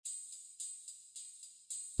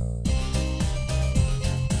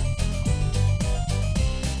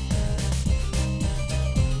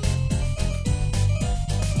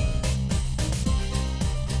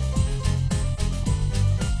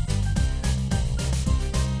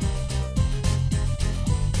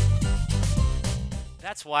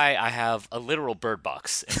That's why I have a literal bird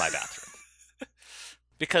box in my bathroom.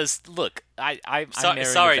 Because look, I'm marrying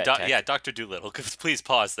Sorry, a vet tech. yeah, Doctor Doolittle. Please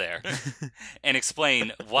pause there and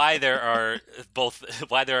explain why there are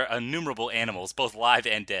innumerable animals, both live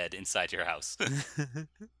and dead, inside your house.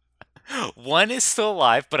 One is still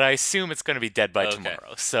alive, but I assume it's going to be dead by Okay.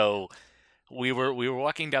 tomorrow. So we were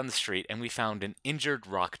walking down the street and we found an injured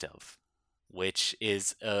rock dove, which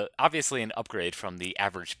is obviously an upgrade from the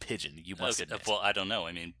average pigeon. You must Okay. admit. Well, I don't know.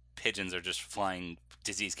 I mean, pigeons are just flying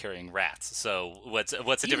disease-carrying rats. So what's the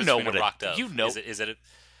You difference know between what a rock dove? you know Is it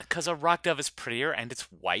because a rock dove is prettier and it's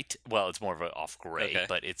white. Well, it's more of an off gray, okay?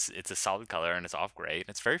 but it's a solid color and it's off gray and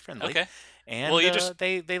it's very friendly. Okay. And Well, you just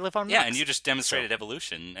they live on yeah, rocks. and you just So demonstrated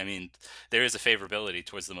evolution. I mean, there is a favorability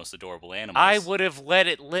towards the most adorable I animals. would have let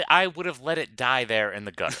it I would have let it die there in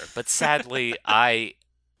the gutter. But sadly,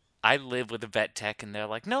 I live with a vet tech, and they're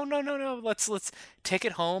like, no, no, no, no. Let's take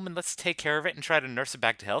it home and let's take care of it and try to nurse it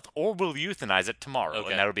back to health, or we'll euthanize it tomorrow,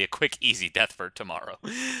 Okay. and that'll be a quick, easy death for tomorrow.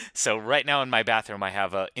 So right now in my bathroom, I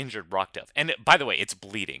have a injured rock dove, and by the way, it's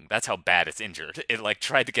bleeding. That's how bad it's injured. It like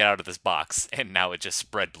tried to get out of this box, and now it just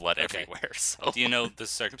spread blood Okay. everywhere. So Do you know the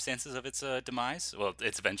circumstances of its demise? Well,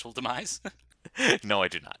 its eventual demise. no, I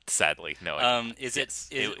do not. Sadly, no, I do not. Is Yes,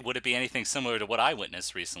 would it be anything similar to what I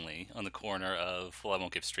witnessed recently on the corner of, well, I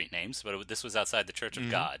won't give street names, but this was outside the Church of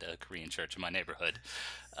God, a Korean church in my neighborhood.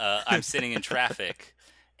 I'm sitting in traffic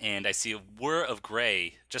and I see a whir of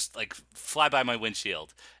gray just like fly by my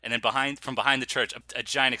windshield, and then from behind the church, a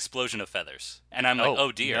giant explosion of feathers, and I'm like, Oh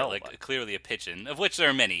oh dear, no! like clearly a pigeon, of which there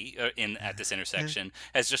are many in at this intersection,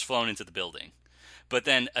 has just flown into the building. But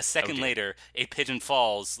then a second dear. later, a pigeon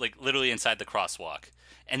falls, like literally inside the crosswalk,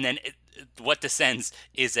 and then what descends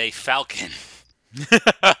is a falcon,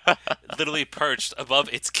 literally perched above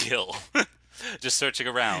its kill, just searching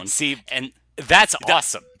around. See, And that's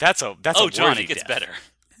awesome. That's a oh, John, worthy it gets death. better.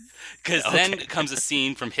 Because then comes a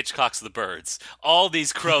scene from Hitchcock's The Birds. All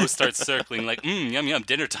these crows start circling like, yum, yum,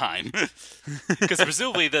 dinner time. Because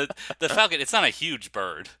presumably the falcon, it's not a huge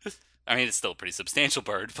bird. I mean, it's still a pretty substantial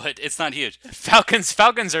bird, but it's not huge.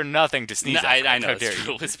 Falcons are nothing to sneeze No, at. I know How it's dare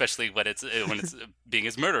true, you. especially when it's being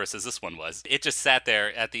as murderous as this one was. It just sat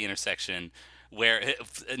there at the intersection where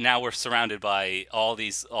now we're surrounded by all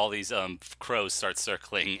these crows start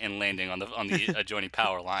circling and landing on the adjoining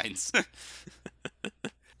power lines.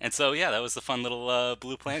 And so, yeah, that was the fun little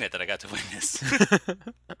blue planet that I got to witness.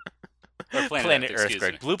 Or Planet Earth, Earth, excuse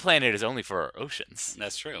Greg. me. Blue Planet is only for our oceans.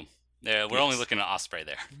 That's true. Yeah, we're only Yes. looking at Osprey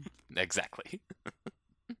there. Exactly.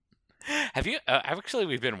 Have you? Actually,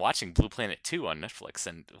 we've been watching Blue Planet 2 on Netflix,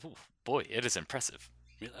 and ooh, boy, it is impressive.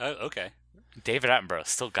 Okay. David Attenborough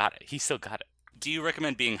still got it. He still got it. Do you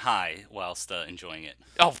recommend being high whilst enjoying it?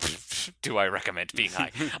 Oh, do I recommend being high?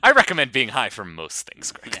 I recommend being high for most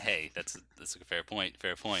things, Greg. Hey, that's a fair point.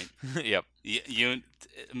 Fair point. Yep. You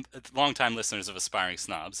long-time listeners of Aspiring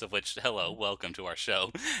Snobs, of which, hello, welcome to our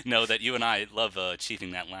show, know that you and I love achieving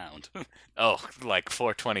that loud. Oh, like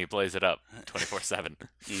 420, blaze it up, 24/7.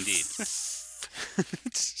 Indeed.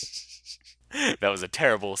 That was a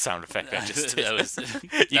terrible sound effect I just did. That was, You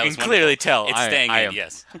that can was clearly wonderful. tell It's I staying am, in,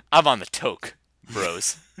 yes. I'm on the toke,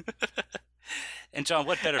 bros. And John,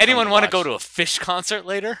 what better? Anyone want to go to a Fish concert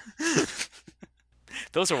later?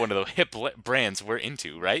 Those are one of the hip brands we're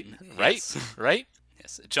into, right? Right? Yes. Right?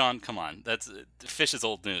 Yes, John, come on. That's Fish is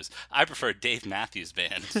old news. I prefer Dave Matthews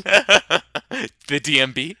Band. The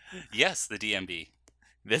DMB? Yes, the DMB.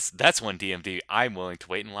 That's one DMD I'm willing to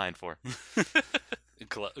wait in line for.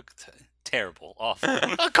 Terrible, awful.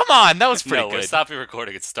 Oh, come on, that was pretty No, we're good. stopping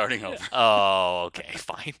recording. It's starting over. Oh, okay,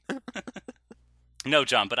 fine. No,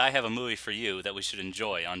 John, but I have a movie for you that we should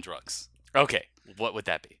enjoy on drugs. Okay, what would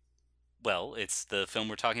that be? Well, it's the film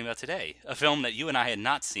we're talking about today. A film that you and I had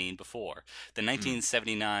not seen before. The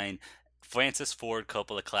 1979 Francis Ford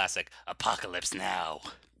Coppola classic, Apocalypse Now.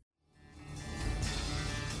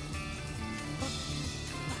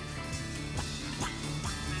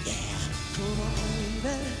 Come on,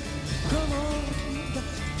 baby. Come on,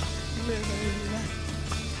 baby.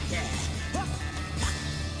 Yeah.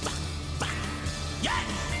 Yeah.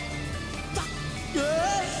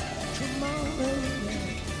 Yeah. Come on,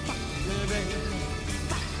 baby. Baby.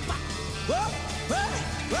 Whoa, whoa,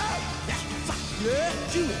 whoa. Yeah,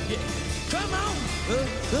 do it. Yeah. Come on.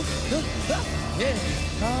 Yeah.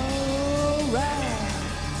 All right.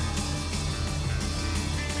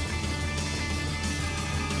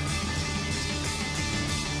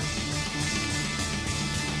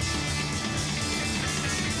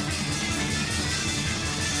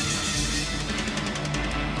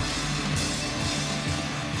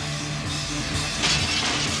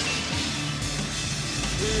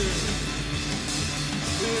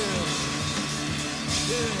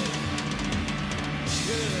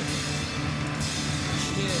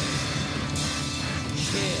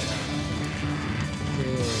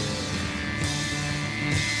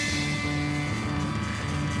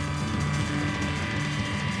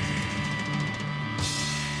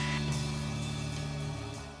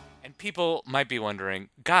 people might be wondering,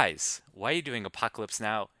 guys, why are you doing Apocalypse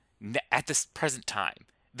Now at this present time,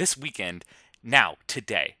 this weekend, now,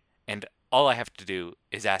 today? And all I have to do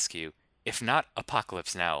is ask you, if not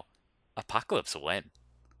Apocalypse Now, Apocalypse when?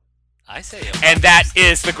 I say And that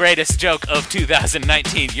is the greatest joke of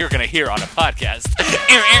 2019 you're going to hear on a podcast.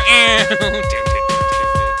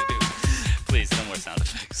 Please, no more sound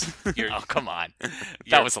effects. Oh, come on.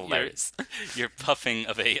 That was hilarious. Your puffing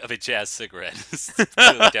of a jazz cigarette has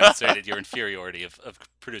clearly demonstrated your inferiority of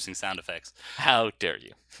producing sound effects. How dare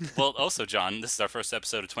you? Well, also, John, this is our first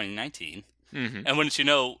episode of 2019. Mm-hmm. And wouldn't you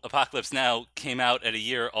know, Apocalypse Now came out at a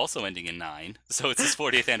year also ending in 9, so it's his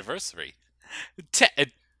 40th anniversary.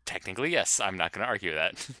 Technically, yes. I'm not going to argue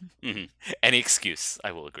that. Mm-hmm. Any excuse,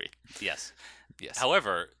 I will agree. Yes. Yes.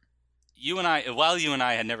 However, while you and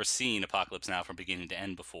I had never seen Apocalypse Now from beginning to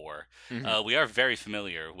end before, we are very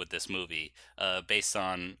familiar with this movie based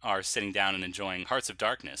on our sitting down and enjoying Hearts of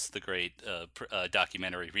Darkness, the great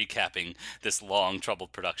documentary recapping this long,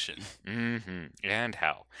 troubled production. Mm-hmm. And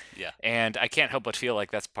how. Yeah. And I can't help but feel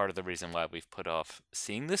like that's part of the reason why we've put off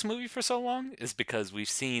seeing this movie for so long, is because we've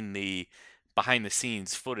seen the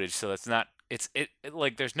behind-the-scenes footage, so it's not...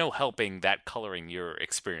 like, there's no helping that coloring your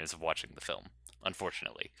experience of watching the film,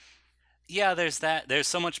 unfortunately. Yeah, there's that. There's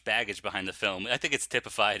so much baggage behind the film. I think it's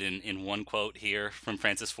typified in one quote here from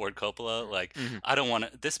Francis Ford Coppola. Like, I don't want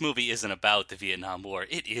to... This movie isn't about the Vietnam War.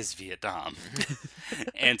 It is Vietnam.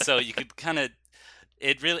 And so you could kind of...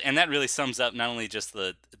 And that really sums up not only just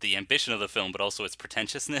the ambition of the film, but also its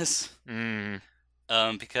pretentiousness.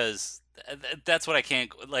 Because that's what I can't...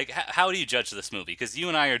 Like, how do you judge this movie? Because you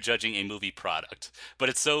and I are judging a movie product. But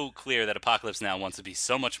it's so clear that Apocalypse Now wants to be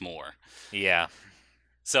so much more. Yeah.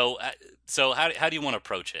 So how do you want to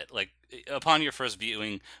approach it? Like, upon your first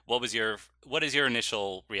viewing, what is your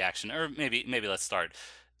initial reaction? Or maybe let's start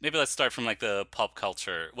from like the pop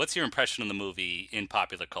culture. What's your impression of the movie in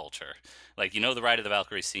popular culture? Like, the Ride of the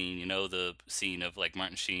Valkyrie scene, the scene of like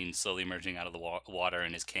Martin Sheen slowly emerging out of the water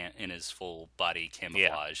in his full body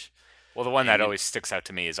camouflage. Yeah. Well, the one that always sticks out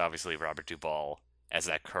to me is obviously Robert Duvall as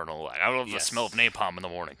that colonel. Like, I love the smell of napalm in the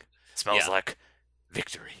morning. It smells like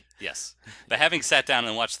victory. Yes. But having sat down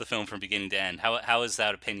and watched the film from beginning to end, how has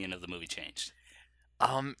that opinion of the movie changed?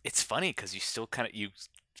 It's funny because you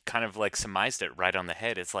kind of like surmised it right on the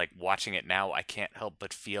head. It's like watching it now, I can't help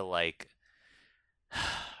but feel like,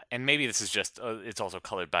 and maybe this is just, it's also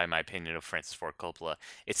colored by my opinion of Francis Ford Coppola.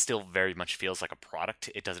 It still very much feels like a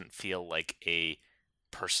product. It doesn't feel like a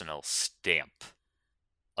personal stamp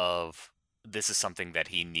of, this is something that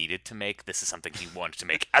he needed to make. This is something he wanted to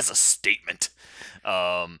make as a statement.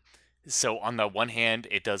 So on the one hand,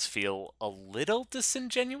 it does feel a little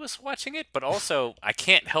disingenuous watching it, but also I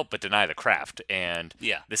can't help but deny the craft. And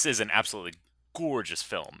this is an absolutely gorgeous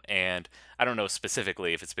film. And I don't know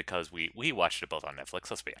specifically if it's because we watched it both on Netflix.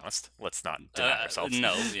 Let's be honest. Let's not deny ourselves.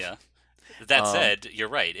 No, yeah. That said, you're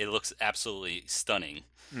right. It looks absolutely stunning.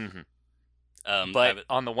 Mm-hmm. But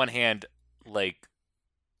on the one hand, like,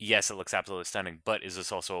 yes, it looks absolutely stunning, but is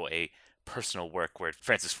this also a personal work where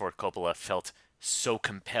Francis Ford Coppola felt so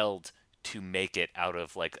compelled to make it out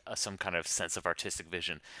of like some kind of sense of artistic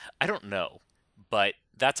vision? I don't know, but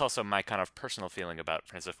that's also my kind of personal feeling about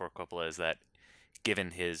Francis Ford Coppola, is that given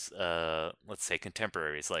his let's say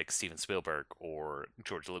contemporaries like Steven Spielberg or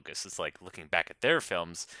George Lucas, it's like looking back at their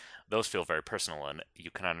films, those feel very personal, and you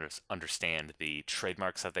can understand the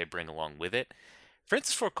trademarks that they bring along with it.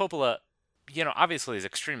 Francis Ford Coppola, obviously is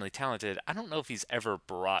extremely talented. I don't know if he's ever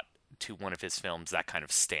brought to one of his films that kind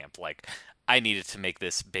of stamp. Like, I needed to make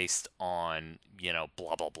this based on,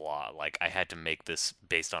 blah, blah, blah. Like, I had to make this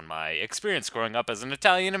based on my experience growing up as an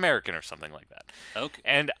Italian American or something like that. Okay.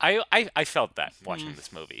 And I felt that watching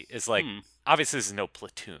this movie. It's like, obviously this is no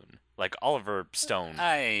Platoon. Like, Oliver Stone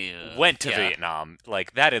went to Vietnam.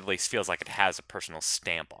 Like, that at least feels like it has a personal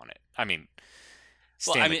stamp on it. I mean...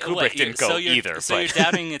 Stanley Kubrick didn't go either. So but...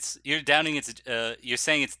 you're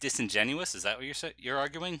saying it's disingenuous? Is that what you're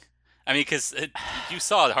arguing? I mean, because you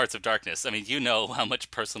saw the Hearts of Darkness. I mean, you know how much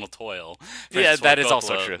personal toil. That is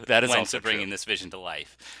also true. That is went also to bringing this vision to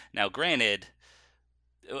life. Now, granted,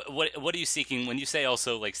 what are you seeking when you say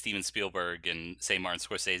also like Steven Spielberg and say Martin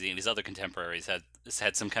Scorsese and these other contemporaries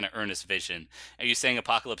had some kind of earnest vision? Are you saying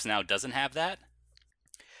Apocalypse Now doesn't have that?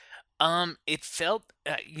 It felt,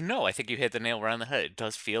 I think you hit the nail right on the head. It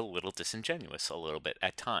does feel a little disingenuous a little bit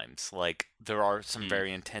at times. Like, there are some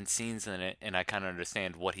very intense scenes in it, and I kind of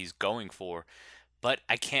understand what he's going for, but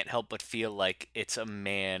I can't help but feel like it's a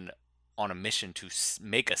man on a mission to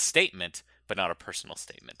make a statement, but not a personal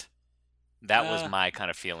statement. That was my kind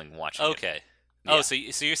of feeling watching it. Okay. Yeah. Oh, so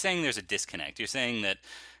you're saying there's a disconnect. You're saying that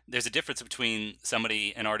there's a difference between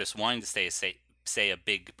an artist wanting to say a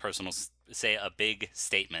big say a big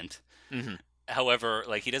statement. Mhm. However,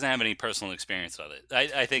 like, he doesn't have any personal experience of it.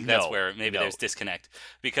 I think that's No, where maybe no. there's disconnect,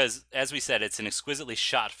 because as we said, it's an exquisitely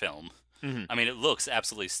shot film. Mhm. I mean, it looks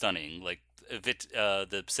absolutely stunning. Like,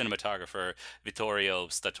 the cinematographer Vittorio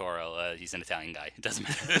Statoro, he's an Italian guy. It doesn't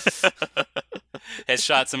matter. Has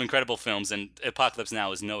shot some incredible films, and Apocalypse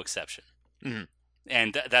Now is no exception. Mhm.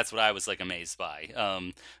 And that's what I was like amazed by.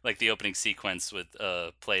 Like the opening sequence with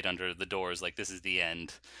played under the doors, like, this is the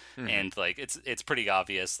end, Mhm. and like it's pretty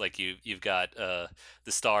obvious. Like, you've got the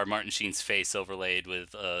star Martin Sheen's face overlaid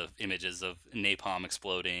with images of napalm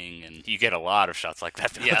exploding, and You get a lot of shots like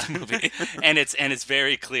that throughout the movie. and it's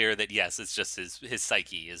very clear that, yes, it's just his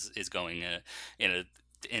psyche is going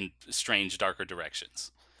in strange, darker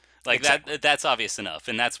directions. Like, Exactly. that's obvious enough,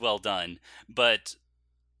 and that's well done. But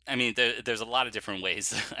I mean, there's a lot of different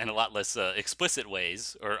ways and a lot less explicit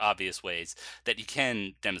ways or obvious ways that you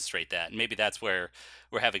can demonstrate that. And maybe that's where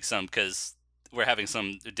we're having some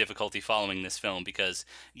difficulty following this film, because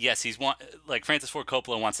yes, like, Francis Ford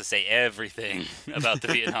Coppola wants to say everything about the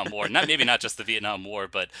Vietnam War. Not just the Vietnam War,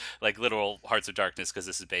 but like literal Hearts of Darkness, because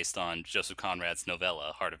this is based on Joseph Conrad's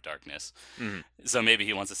novella Heart of Darkness. Mhm. So maybe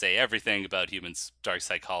he wants to say everything about humans' dark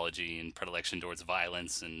psychology and predilection towards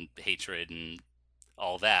violence and hatred and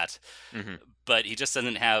all that, Mhm. but he just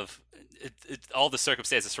doesn't have all the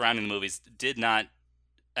circumstances surrounding the movies did not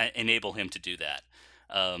enable him to do that.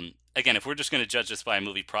 Again, if we're just going to judge this by a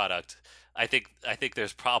movie product, I think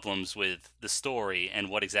there's problems with the story and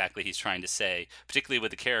what exactly he's trying to say, particularly with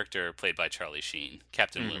the character played by Charlie Sheen,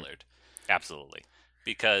 Captain Mhm. Willard, Absolutely.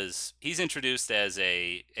 because he's introduced as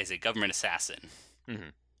a government assassin.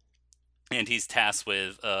 Mhm. And he's tasked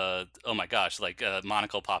with, oh my gosh, like,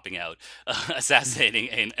 monocle popping out, assassinating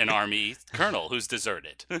an army colonel who's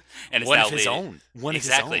deserted, and is One now of his leading, own. One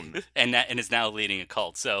exactly, of his own. and is now leading a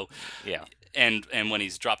cult. So, Yeah. and when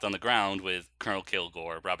he's dropped on the ground with Colonel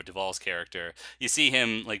Kilgore, Robert Duvall's character, you see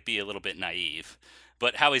him, like, be a little bit naive.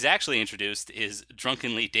 But how he's actually introduced is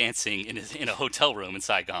drunkenly dancing in a hotel room in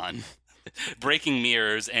Saigon, breaking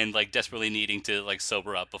mirrors and, like, desperately needing to, like,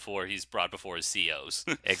 sober up before he's brought before his COs.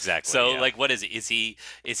 Exactly. So, yeah. like, what is he?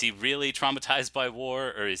 Is he really traumatized by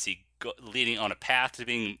war, or is he leading on a path to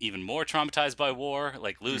being even more traumatized by war?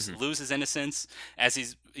 Like, lose his innocence as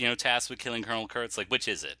he's tasked with killing Colonel Kurtz. Like, which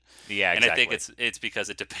is it? Yeah, And exactly. I think it's because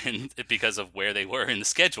it depends because of where they were in the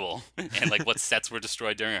schedule and, like, what sets were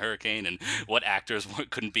destroyed during a hurricane and what actors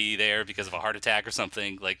couldn't be there because of a heart attack or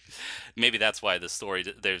something. Like, maybe that's why the story,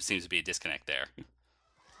 there seems to be a disconnect there.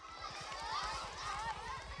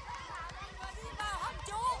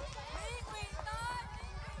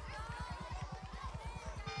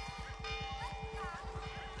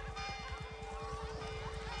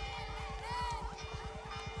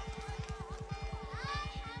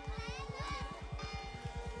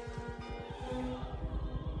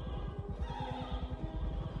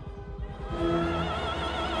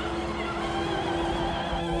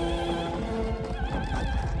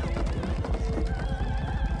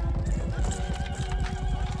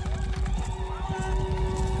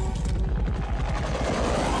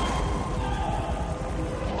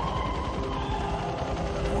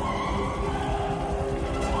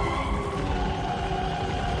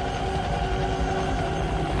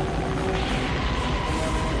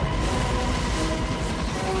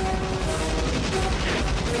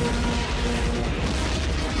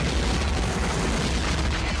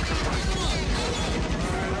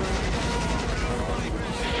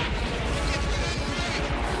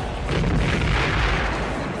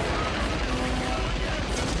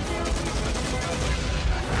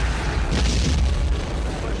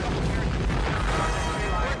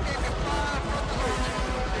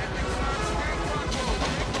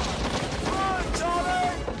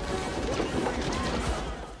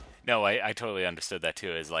 No, I totally understood that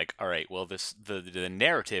too. Is like, all right, well, the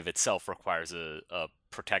narrative itself requires a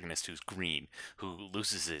protagonist who's green, who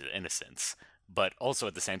loses his innocence, but also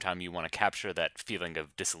at the same time you want to capture that feeling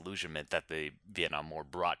of disillusionment that the Vietnam War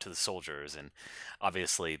brought to the soldiers, and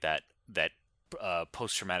obviously that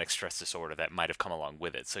post-traumatic stress disorder that might have come along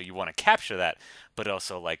with it. So you want to capture that, but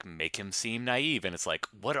also, like, make him seem naive. And it's like,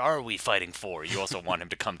 what are we fighting for? You also want him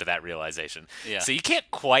to come to that realization. Yeah. So you can't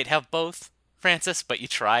quite have both, Francis, but you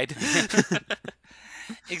tried.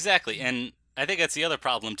 Exactly, and I think that's the other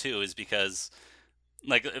problem too, is because,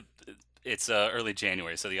 like, it's early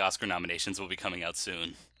January, so the Oscar nominations will be coming out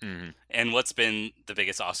soon. Mm-hmm. And what's been the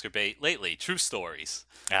biggest Oscar bait lately? True stories.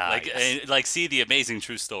 Yes. Like, see the amazing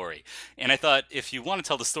true story. And I thought, if you want to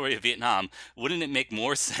tell the story of Vietnam, wouldn't it make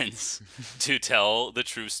more sense to tell the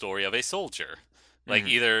true story of a soldier? like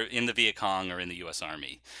either in the Viet Cong or in the U.S.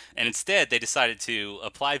 Army. And instead, they decided to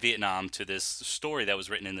apply Vietnam to this story that was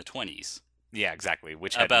written in the 20s. Yeah, exactly.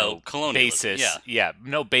 Which had About no colonialism, basis. yeah.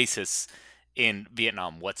 No basis in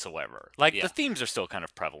Vietnam whatsoever. Like Yeah. the themes are still kind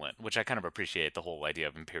of prevalent, which I kind of appreciate, the whole idea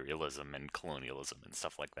of imperialism and colonialism and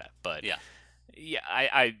stuff like that. But Yeah.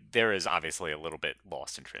 I there is obviously a little bit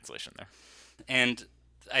lost in translation there. And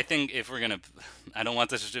I think if we're going to, I don't want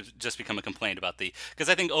this to just become a complaint about because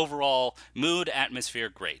I think overall, mood, atmosphere,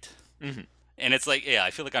 great. Mm-hmm. And it's like, yeah,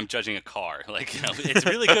 I feel like I'm judging a car. Like, it's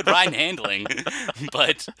really good ride and handling,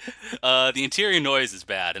 but the interior noise is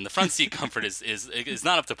bad, and the front seat comfort is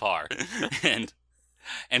not up to par. And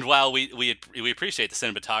while we appreciate the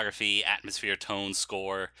cinematography, atmosphere, tone,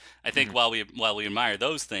 score, I think while we admire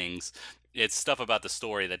those things, it's stuff about the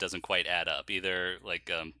story that doesn't quite add up, either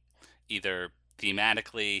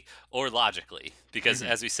thematically or logically, because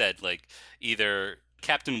as we said, like either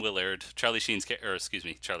Captain Willard, Charlie Sheen. He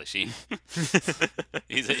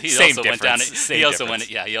also went down.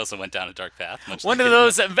 He also went down a dark path. One of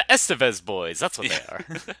those Estevez boys. That's what they are.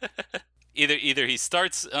 Either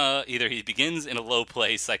he begins in a low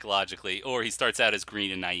place psychologically, or he starts out as green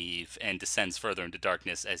and naive and descends further into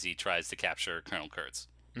darkness as he tries to capture Colonel Kurtz.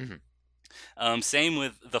 Same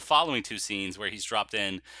with the following two scenes where he's dropped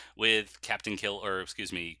in with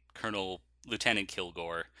Lieutenant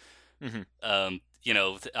Kilgore.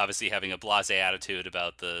 Obviously having a blasé attitude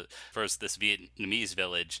about this Vietnamese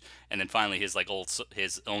village, and then finally his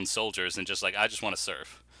own soldiers, and just like, I just want to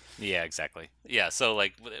serve. Yeah, exactly. Yeah, so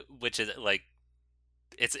like, which is like,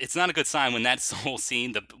 it's not a good sign when that whole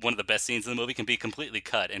scene, one of the best scenes in the movie, can be completely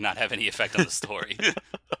cut and not have any effect on the story.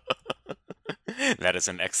 That is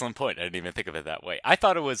an excellent point. I didn't even think of it that way. I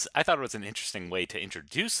thought it was an interesting way to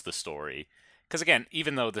introduce the story. Because again,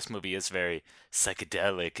 even though this movie is very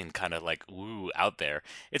psychedelic and kind of like out there,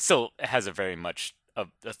 it still has a very much a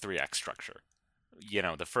 3-act structure.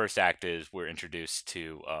 The first act is we're introduced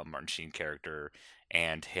to Martin Sheen character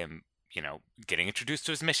and him, getting introduced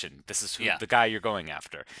to his mission. This is the guy you're going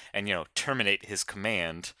after, and terminate his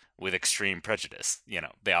command with extreme prejudice.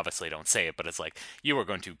 They obviously don't say it, but it's like, you are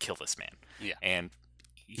going to kill this man. Yeah, and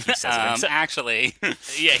he says it himself. Actually,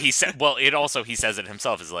 yeah, he said. Well, he says it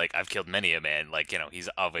himself. Is like, I've killed many a man. Like, he's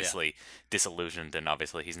obviously disillusioned, and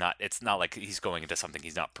obviously he's not. It's not like he's going into something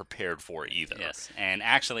he's not prepared for either. Yes, and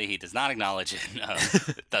actually he does not acknowledge it,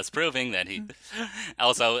 thus proving that he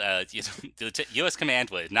also the U.S. command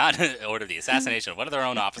would not order the assassination of one of their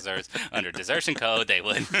own officers under desertion code. They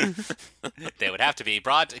would have to be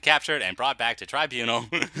captured, and brought back to tribunal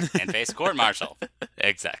and face court martial.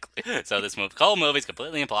 Exactly. So this whole movie is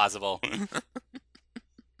completely implausible.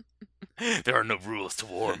 There are no rules to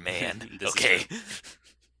war, man. This okay.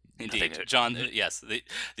 Indeed, John. Yes, the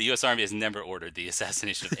U.S. Army has never ordered the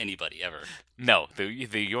assassination of anybody ever. No, the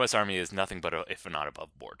U.S. Army is nothing but if not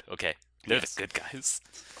above board. Okay, they're the good guys.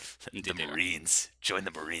 Indeed, the Marines. Join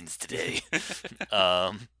the Marines today.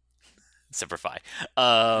 Semper Fi.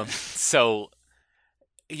 So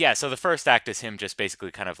the first act is him just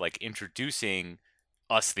basically kind of like introducing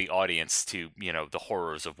us, the audience, to the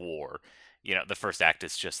horrors of war. The first act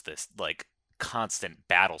is just this like constant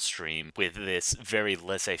battle stream with this very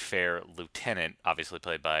laissez-faire lieutenant, obviously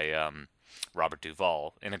played by Robert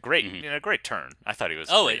Duvall, in a great turn. I thought he was.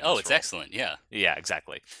 It's excellent. Yeah. Yeah,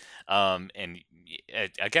 exactly. And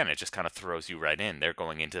again, it just kind of throws you right in. They're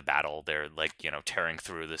going into battle. They're like tearing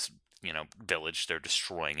through this village. They're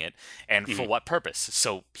destroying it, and for what purpose?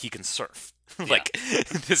 So he can surf. Like,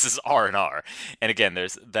 this is R&R. And again,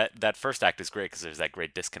 there's that first act is great because there's that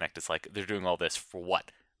great disconnect. It's like, they're doing all this for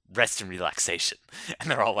what? Rest and relaxation.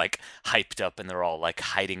 And they're all like hyped up, and they're all like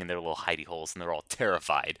hiding in their little hidey holes, and they're all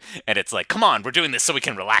terrified. And it's like, come on, we're doing this so we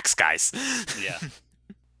can relax, guys. Yeah.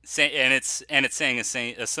 And it's saying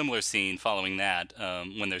a similar scene following that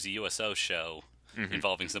when there's a USO show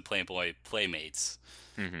involving some Playboy playmates.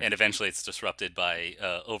 And eventually it's disrupted by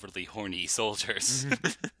overly horny soldiers.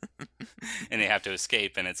 And they have to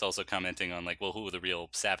escape, and it's also commenting on, like, well, who are the real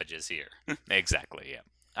savages here? Exactly,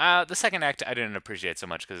 yeah. The second act I didn't appreciate so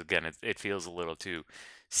much because, again, it feels a little too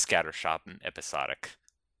scattershot and episodic.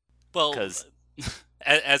 Well,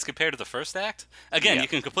 as compared to the first act, again, you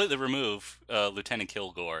can completely remove Lieutenant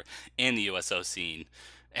Kilgore in the USO scene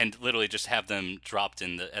and literally just have them dropped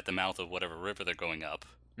at the mouth of whatever river they're going up.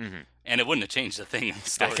 And it wouldn't have changed a thing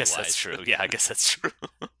story-wise. I guess that's true. Yeah, I guess that's true.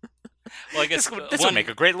 Well, I guess this would make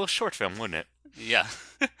a great little short film, wouldn't it? Yeah.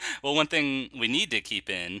 Well, one thing we need to keep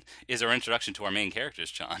in is our introduction to our main characters,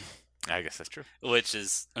 John. I guess that's true. Which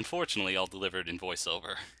is, unfortunately, all delivered in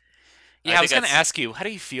voiceover. Yeah, I was going to that's- ask you, how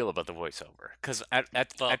do you feel about the voiceover? Because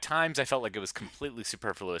at times I felt like it was completely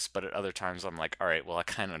superfluous, but at other times I'm like, all right, well, I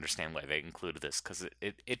kind of understand why they included this, because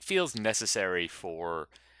it feels necessary for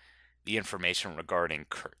the information regarding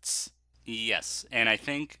Kurtz. Yes, and I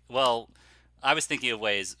think, well, I was thinking of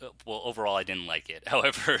ways. Well, overall, I didn't like it.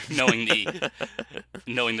 However, knowing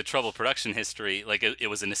the Trouble production history, like it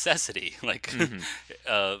was a necessity. Like,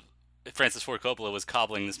 Francis Ford Coppola was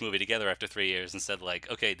cobbling this movie together after 3 years and said, like,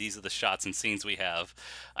 okay, these are the shots and scenes we have.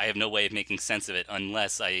 I have no way of making sense of it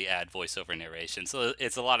unless I add voiceover narration. So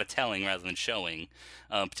it's a lot of telling rather than showing,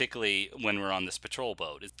 particularly when we're on this patrol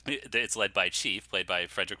boat. It's led by Chief, played by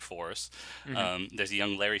Frederick Force. There's a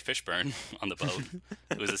young Larry Fishburne on the boat,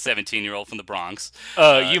 who is a 17-year-old from the Bronx.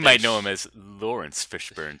 You might know him as Lawrence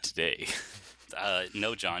Fishburne today.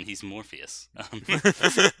 No, John, he's Morpheus.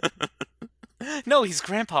 No, he's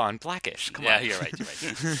Grandpa on Blackish. Come Yeah, on. you're right.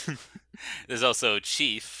 There's also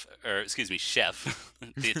Chief, or excuse me, Chef.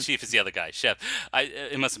 The Chief is the other guy. Chef.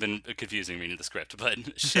 It must have been confusing reading the script, but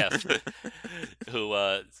Chef,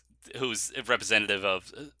 who's a representative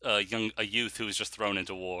of a youth who was just thrown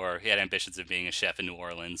into war. He had ambitions of being a chef in New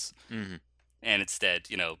Orleans. And instead,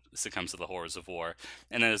 succumbs to the horrors of war.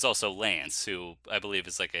 And then there's also Lance, who I believe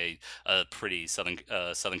is like a pretty Southern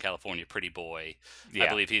California pretty boy. I Yeah.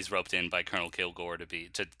 believe he's roped in by Colonel Kilgore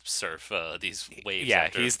to surf these waves. Yeah,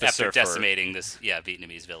 after, he's the after surfer. decimating this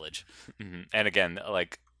Vietnamese village. And again,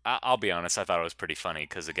 like, I'll be honest, I thought it was pretty funny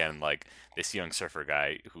because, again, like, this young surfer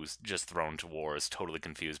guy who's just thrown to war is totally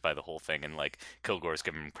confused by the whole thing, and, like, Kilgore's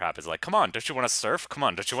giving him crap. Is like, come on, don't you want to surf? Come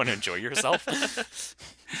on, don't you want to enjoy yourself?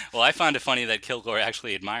 Well, I find it funny that Kilgore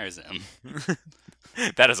actually admires him.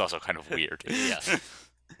 That is also kind of weird. Yeah.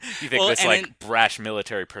 You think Well, this, and like, then- brash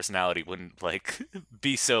military personality wouldn't, like,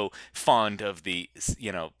 be so fond of the,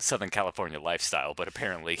 Southern California lifestyle, but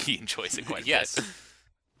apparently he enjoys it quite a Yes. bit.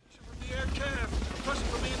 From the air cab, request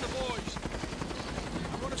for me and the boys.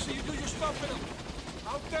 I want to see you do your stuff in them.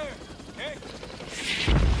 Out there,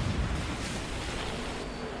 okay?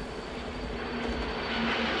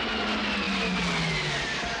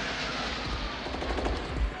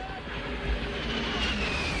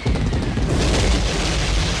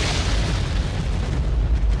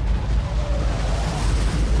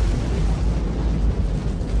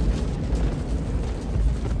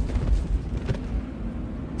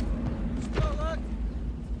 Smell that?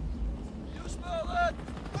 You smell that?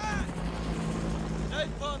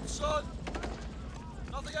 Napalm, son.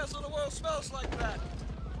 Nothing else in the world smells like that.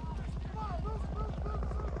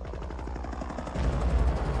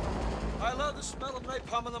 I love the smell of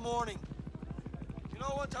napalm in the morning. You know,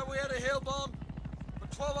 one time we had a hail bomb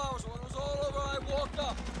for 12 hours. When it was all over, I walked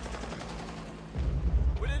up.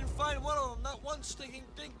 We didn't find one of them, not one stinking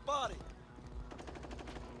dink body.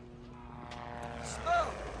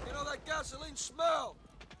 Smell! You know that gasoline smell?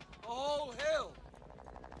 The whole hill.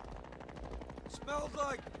 Smells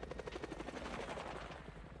like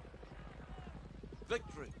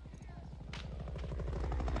victory.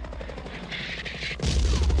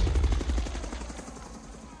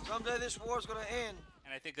 Someday this war's gonna end.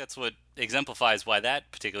 And I think that's what exemplifies why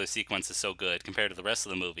that particular sequence is so good compared to the rest of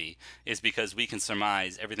the movie, is because we can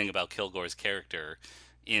surmise everything about Kilgore's character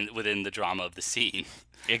within the drama of the scene.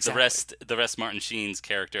 Exactly. The rest Martin Sheen's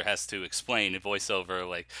character has to explain in voiceover,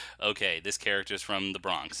 like, okay, this character's from the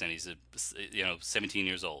Bronx and he's 17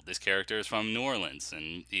 years old. This character is from New Orleans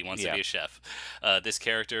and he wants to Yeah. be a chef. This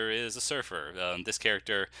character is a surfer. This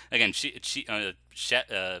character, again, Chief.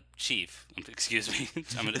 Excuse me,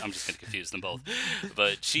 I'm just gonna confuse them both.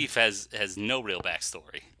 But Chief has no real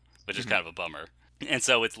backstory, which is kind of a bummer. And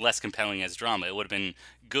so it's less compelling as drama. It would have been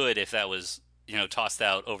good if that was tossed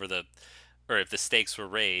out or if the stakes were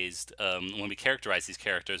raised when we characterize these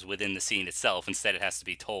characters within the scene itself. Instead, it has to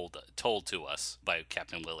be told to us by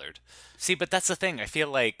Captain Willard. See, but that's the thing. I feel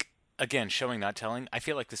like, again, showing not telling. I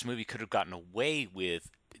feel like this movie could have gotten away with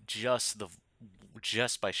just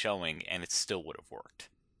by showing, and it still would have worked.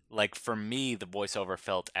 Like, for me, the voiceover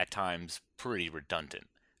felt at times pretty redundant.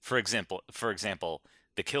 For example,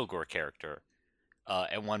 the Kilgore character.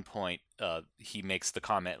 At one point, he makes the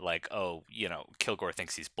comment like, "Oh, Kilgore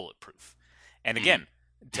thinks he's bulletproof," and again.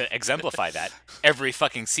 To exemplify that, every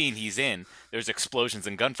fucking scene he's in, there's explosions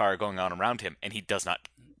and gunfire going on around him, and he does not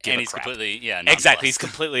give And a he's crap. completely Exactly, he's nonplussed.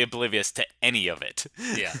 completely oblivious to any of it.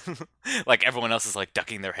 Yeah. Like, everyone else is, like,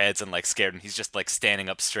 ducking their heads and, like, scared, and he's just, like, standing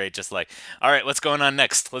up straight, just like, all right, what's going on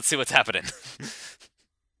next? Let's see what's happening.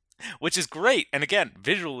 Which is great, and again,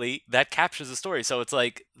 visually, that captures the story, so it's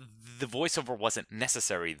like, the voiceover wasn't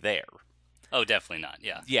necessary there. Oh, definitely not.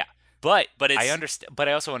 Yeah. Yeah, but But I it's- understand. But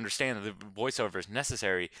I also understand that the voiceover is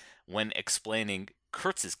necessary when explaining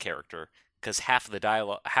Kurtz's character, because half the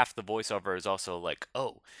dialogue, half the voiceover is also like,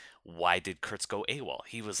 oh, why did Kurtz go AWOL?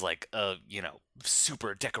 He was like a,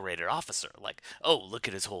 super decorated officer. Like, oh, look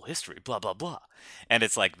at his whole history, blah, blah, blah. And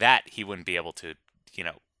it's like that he wouldn't be able to,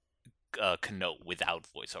 connote without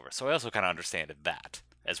voiceover. So I also kind of understand that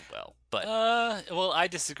as well. But well, I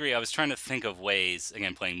disagree. I was trying to think of ways,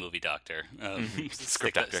 again, playing movie doctor.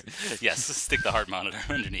 Script doctor. Yes, stick the heart monitor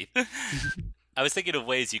underneath. I was thinking of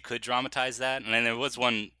ways you could dramatize that, and then there was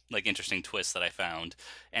one interesting twist that I found,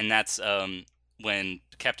 and that's when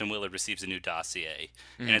Captain Willard receives a new dossier,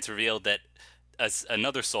 and it's revealed that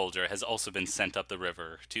another soldier has also been sent up the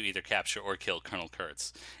river to either capture or kill Colonel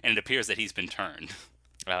Kurtz, and it appears that he's been turned.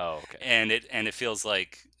 Oh, okay. And it feels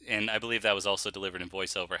like, and I believe that was also delivered in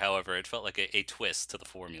voiceover. However, it felt like a twist to the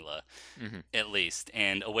formula, at least,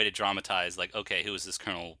 and a way to dramatize, like, okay, who is this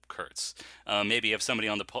Colonel Kurtz? Maybe you have somebody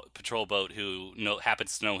on the patrol boat who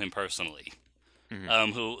happens to know him personally,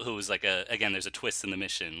 who is again, there's a twist in the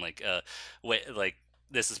mission,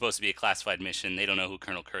 this is supposed to be a classified mission. They don't know who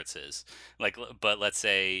Colonel Kurtz is. But let's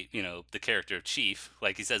say, the character of Chief,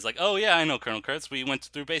 he says, oh yeah, I know Colonel Kurtz. We went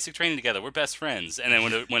through basic training together. We're best friends. And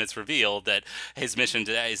then when it's revealed that his mission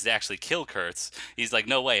is to actually kill Kurtz, he's like,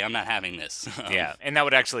 no way, I'm not having this. Yeah, and that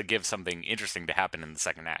would actually give something interesting to happen in the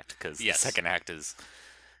second act, because the second act is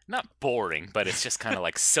not boring, but it's just kind of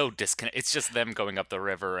so disconnected. It's just them going up the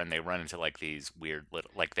river, and they run into these weird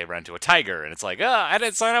little, they run into a tiger, and it's like, I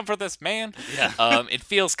didn't sign up for this, man. Yeah. It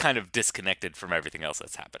feels kind of disconnected from everything else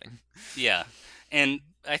that's happening. Yeah, and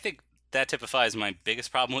I think that typifies my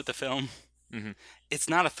biggest problem with the film. It's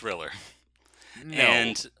not a thriller. No.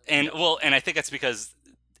 And I think that's because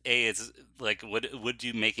it's would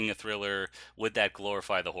you making a thriller, would that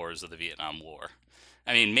glorify the horrors of the Vietnam War?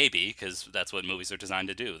 I mean, maybe, because that's what movies are designed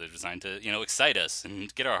to do. They're designed to, excite us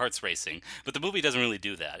and get our hearts racing. But the movie doesn't really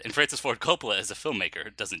do that. And Francis Ford Coppola, as a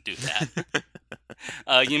filmmaker, doesn't do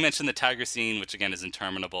that. You mentioned the tiger scene, which, again, is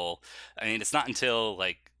interminable. I mean, it's not until,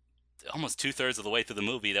 almost 2/3 of the way through the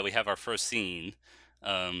movie that we have our first scene,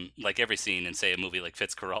 like every scene in, say, a movie like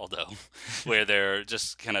Fitzcarraldo, where they're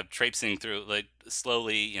just kind of traipsing through,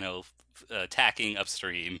 slowly, attacking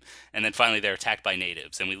upstream, and then finally they're attacked by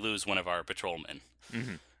natives, and we lose one of our patrolmen.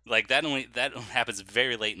 That happens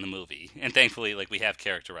very late in the movie, and thankfully, we have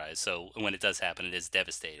characterized, so when it does happen, it is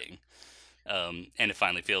devastating. And it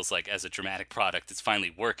finally feels like, as a dramatic product, it's finally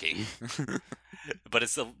working. But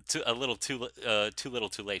it's a little too little,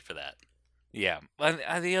 too late for that. Yeah,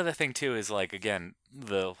 and the other thing too is again,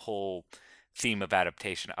 the whole theme of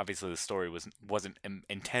adaptation. Obviously, the story wasn't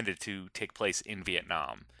intended to take place in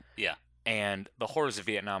Vietnam. Yeah, and the horrors of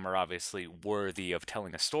Vietnam are obviously worthy of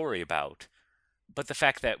telling a story about. But the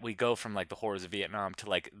fact that we go from the horrors of Vietnam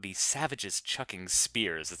to these savages chucking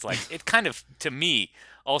spears, it's it kind of, to me,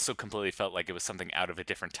 also completely felt like it was something out of a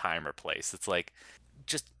different time or place. It's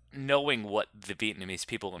just knowing what the Vietnamese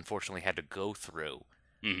people unfortunately had to go through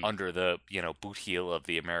under the boot heel of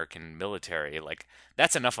the American military,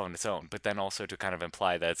 that's enough on its own. But then also to kind of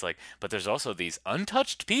imply that it's but there's also these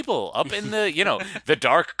untouched people up in the the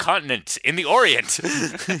dark continent in the Orient.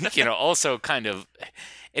 Also kind of,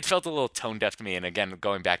 it felt a little tone deaf to me. And again,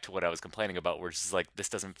 going back to what I was complaining about, where it's just this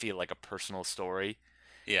doesn't feel like a personal story.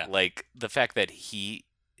 Yeah, the fact that he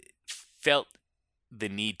felt the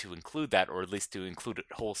need to include that, or at least to include it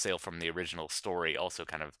wholesale from the original story, also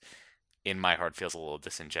kind of, in my heart, feels a little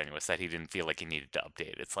disingenuous, that he didn't feel like he needed to update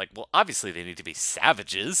it. It's well, obviously they need to be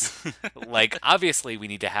savages. Obviously we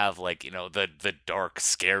need to have the dark,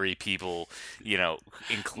 scary people,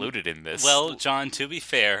 included in this. Well, John, to be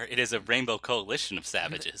fair, it is a rainbow coalition of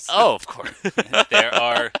savages. Oh, of course. There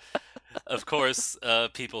are, of course,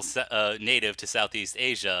 people native to Southeast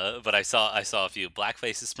Asia, but I saw a few black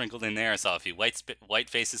faces sprinkled in there. I saw a few white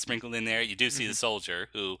faces sprinkled in there. You do see the soldier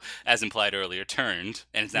who, as implied earlier, turned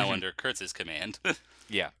and is now under Kurtz's command.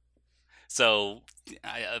 Yeah. So,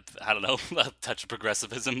 I don't know, a touch of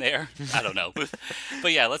progressivism there. I don't know.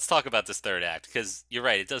 But yeah, let's talk about this third act, because you're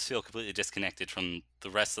right, it does feel completely disconnected from the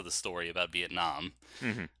rest of the story about Vietnam.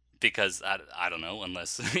 Because, I don't know,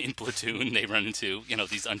 unless in Platoon they run into,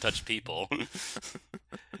 these untouched people.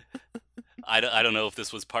 I don't know if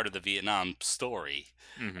this was part of the Vietnam story.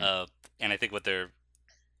 And I think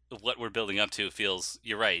what we're building up to feels,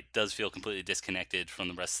 you're right, does feel completely disconnected from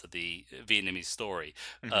the rest of the Vietnamese story.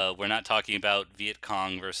 We're not talking about Viet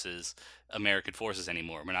Cong versus American forces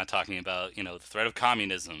anymore. We're not talking about, the threat of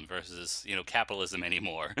communism versus, capitalism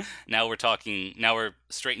anymore. Now we're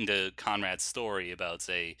straight into Conrad's story about,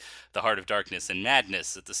 say, the heart of darkness and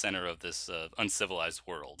madness at the center of this uncivilized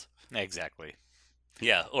world. Exactly.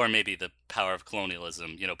 Yeah, or maybe the power of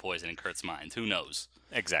colonialism, poisoning Kurt's mind. Who knows?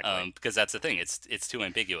 Exactly. Because that's the thing. It's too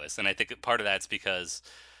ambiguous, and I think part of that's because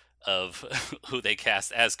of who they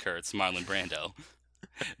cast as Kurtz, Marlon Brando.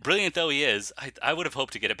 Brilliant though he is, I would have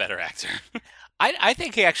hoped to get a better actor. I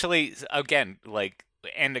think he actually, again, like,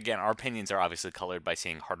 and again, our opinions are obviously colored by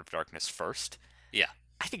seeing Heart of Darkness first. Yeah.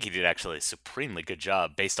 I think he did actually a supremely good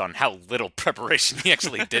job based on how little preparation he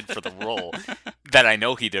actually did for the role. That I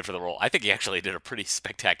know he did for the role. I think he actually did a pretty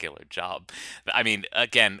spectacular job. I mean,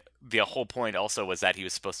 again, the whole point also was that he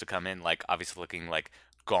was supposed to come in, like, obviously looking, like,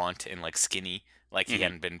 gaunt and, like, skinny. Like, he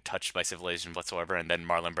hadn't been touched by civilization whatsoever, and then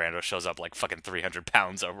Marlon Brando shows up, like, fucking 300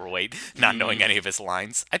 pounds overweight, not knowing any of his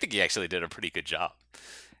lines. I think he actually did a pretty good job.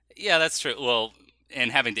 Yeah, that's true. Well,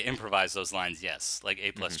 and having to improvise those lines, yes, like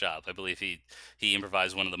A+ job. I believe he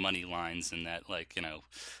improvised one of the money lines, and that, like,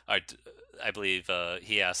 I believe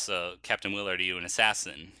he asks Captain Willard, "Are you an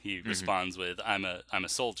assassin?" He responds with, "I'm a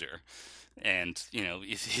soldier." And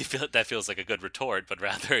that feels like a good retort, but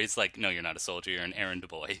rather he's like, "No, you're not a soldier. You're an errand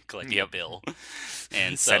boy collecting a bill."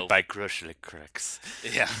 And so, Sent by grocery clerks.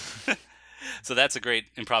 yeah. So that's a great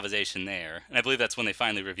improvisation there, and I believe that's when they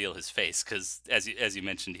finally reveal his face, because as you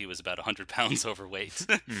mentioned, he was about 100 pounds overweight,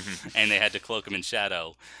 and they had to cloak him in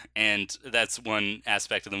shadow, and that's one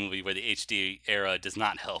aspect of the movie where the HD era does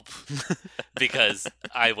not help, because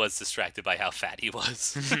I was distracted by how fat he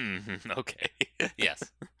was. Okay. Yes.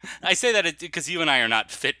 I say that because you and I are not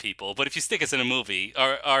fit people, but if you stick us in a movie,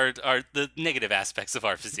 our the negative aspects of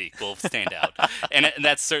our physique will stand out, and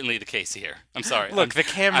that's certainly the case here. I'm sorry. Look, the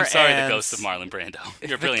camera I'm sorry, adds, the ghost of Marlon Brando.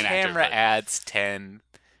 You're a brilliant actor. The camera actor, adds 10,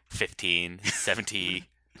 15, 70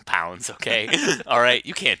 pounds, okay? All right,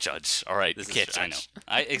 you can't judge. All right, you can't judge.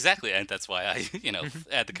 I know. Exactly, and that's why I,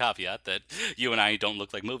 add the caveat that you and I don't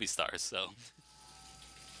look like movie stars, so.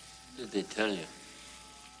 What did they tell you?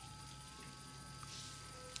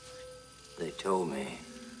 They told me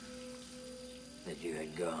that you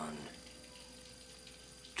had gone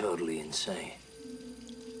totally insane.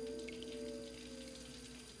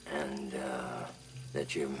 And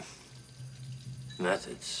that your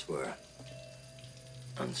methods were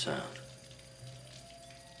unsound.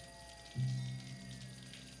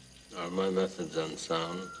 Are my methods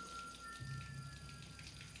unsound?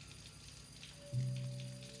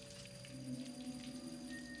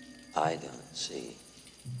 I don't see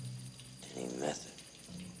any method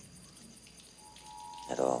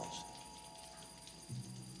at all.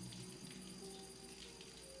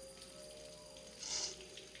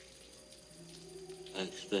 I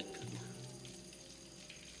expected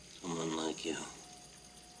someone like you.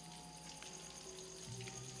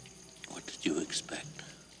 What did you expect?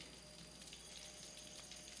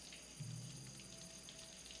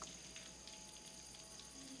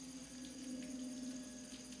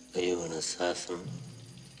 Are you an assassin?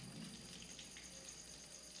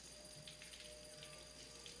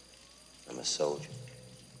 I'm a soldier.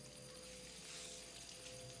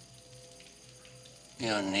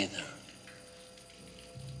 You're neither.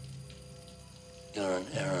 You're an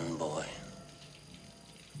errand boy,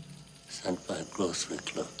 sent by grocery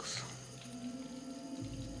clerks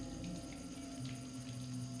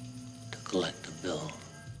to collect a bill.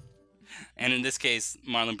 And in this case,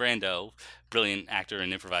 Marlon Brando, brilliant actor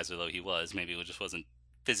and improviser though he was, maybe it just wasn't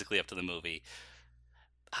physically up to the movie.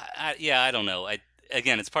 I don't know.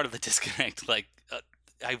 Again, it's part of the disconnect. Like,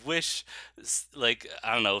 I wish, like,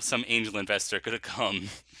 I don't know, some angel investor could have come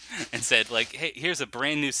and said, like, "Hey, here's a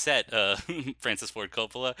brand new set, Francis Ford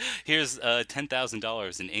Coppola. Here's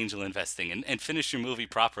 $10,000 in angel investing, and finish your movie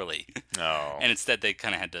properly." Oh. And instead, they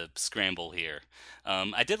kind of had to scramble here.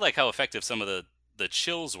 I did like how effective some of the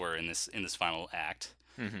chills were in this final act.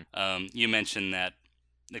 You mentioned that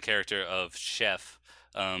the character of Chef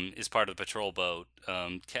is part of the patrol boat.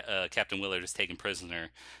 Captain Willard is taken prisoner,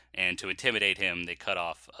 and to intimidate him, they cut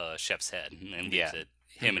off Chef's head and leaves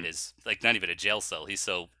him in his, like, not even a jail cell. He's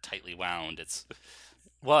so tightly wound. It's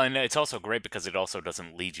well, and it's also great because it also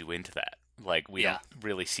doesn't lead you into that. Like, we don't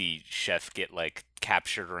really see Chef get, like,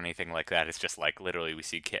 captured or anything like that. It's just, like, literally we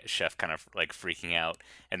see Chef kind of, like, freaking out,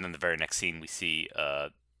 and then the very next scene we see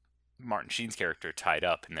Martin Sheen's character tied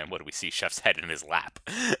up, and then what do we see? Chef's head in his lap.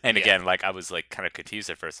 And again, like, I was, like, kind of confused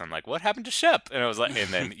at first. I'm like, what happened to Shep? And I was like, and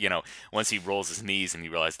then, once he rolls his knees and you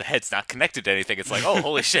realize the head's not connected to anything, it's like, oh,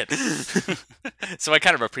 holy shit. So I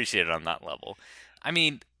kind of appreciate it on that level. I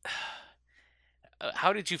mean,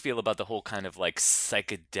 how did you feel about the whole kind of, like,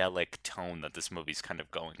 psychedelic tone that this movie's kind of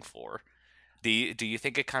going for? Do you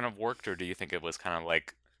think it kind of worked, or do you think it was kind of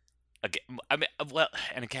like, again, I mean, well,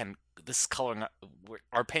 and again, this is coloring.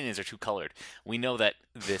 Our opinions are too colored. We know that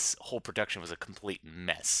this whole production was a complete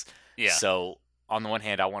mess. Yeah. So on the one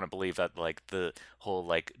hand, I want to believe that like the whole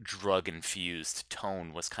like drug infused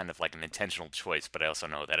tone was kind of like an intentional choice, but I also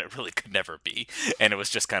know that it really could never be. And it was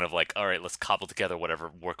just kind of like, all right, let's cobble together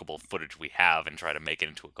whatever workable footage we have and try to make it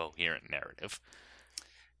into a coherent narrative.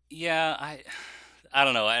 Yeah, I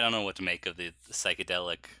don't know. I don't know what to make of the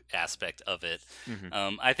psychedelic aspect of it.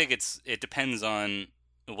 I think it depends on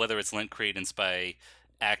whether it's lent credence by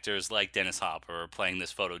actors like Dennis Hopper playing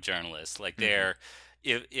this photojournalist. Like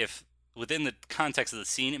if within the context of the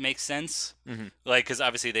scene it makes sense, like because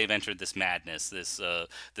obviously they've entered this madness, this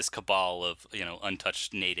cabal of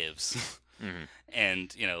untouched natives.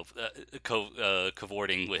 And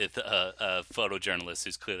cavorting with a photojournalist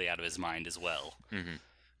who's clearly out of his mind as well.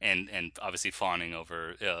 And obviously fawning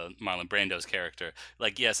over Marlon Brando's character.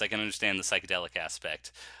 Like, yes, I can understand the psychedelic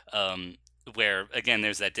aspect, where, again,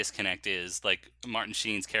 there's that disconnect is, like, Martin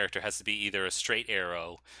Sheen's character has to be either a straight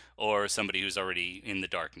arrow or somebody who's already in the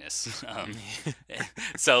darkness.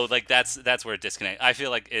 So, like, that's where it disconnects. I feel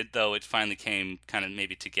like, it finally came kind of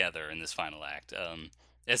maybe together in this final act,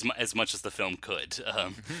 as much as the film could,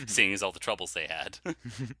 seeing as all the troubles they had.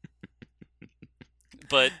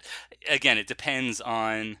 But again, it depends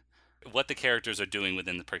on what the characters are doing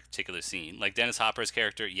within the particular scene. Like Dennis Hopper's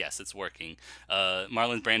character, yes, it's working.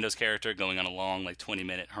 Marlon Brando's character going on a long, like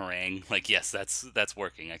 20-minute harangue, like yes, that's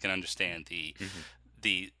working. I can understand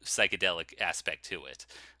the psychedelic aspect to it.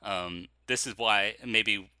 This is why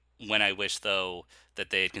maybe when I wish though that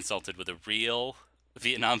they had consulted with a real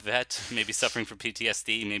Vietnam vet, maybe suffering from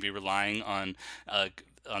PTSD, maybe relying on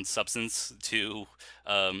substance to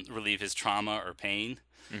relieve his trauma or pain,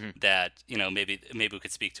 that maybe we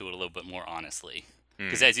could speak to it a little bit more honestly.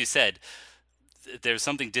 Because as you said, there's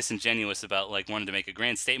something disingenuous about like wanting to make a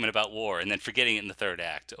grand statement about war and then forgetting it in the third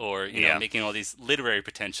act, or making all these literary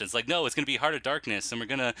pretensions. Like, no, it's going to be Heart of Darkness, and we're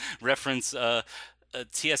going to reference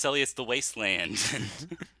T.S. Eliot's The Wasteland.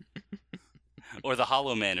 Or The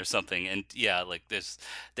Hollow Man or something, and like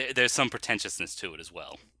there's some pretentiousness to it as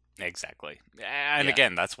well. Exactly. And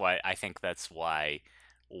again, that's why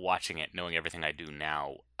watching it, knowing everything I do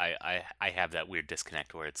now, I have that weird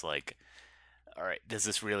disconnect where it's like, all right, does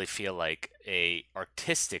this really feel like a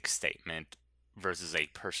artistic statement versus a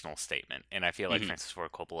personal statement? And I feel like Francis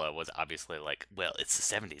Ford Coppola was obviously like, well, it's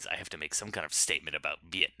the 70s, I have to make some kind of statement about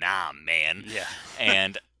Vietnam, man. Yeah.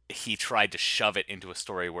 And he tried to shove it into a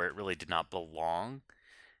story where it really did not belong.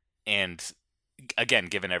 And again,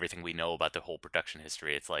 given everything we know about the whole production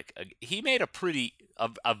history, it's like he made a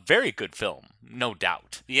very good film, no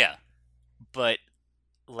doubt. Yeah. But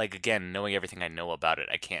like again, knowing everything I know about it,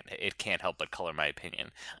 it can't help but color my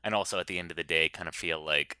opinion. And also at the end of the day, kind of feel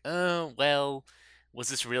like, oh well, was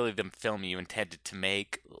this really the film you intended to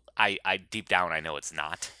make? I deep down I know it's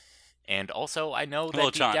not. And also, I know that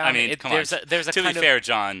well, John, deep down, I mean, come on. There's a to kind be fair,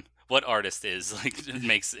 John, what artist is like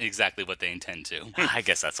makes exactly what they intend to. I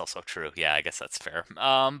guess that's also true. Yeah, I guess that's fair.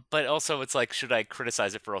 But also, it's like, should I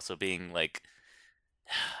criticize it for also being like?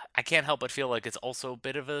 I can't help but feel like it's also a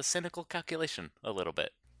bit of a cynical calculation, a little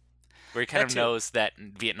bit, where he kind of knows that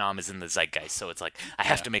Vietnam is in the zeitgeist. So it's like, I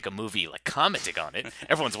have to make a movie like commenting on it.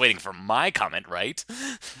 Everyone's waiting for my comment, right?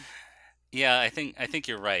 Yeah, I think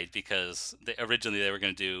you're right, because originally they were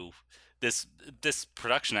going to do this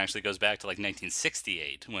production actually goes back to like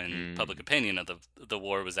 1968 when public opinion of the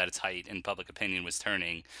war was at its height and public opinion was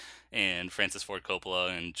turning, and Francis Ford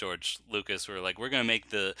Coppola and George Lucas were like, we're going to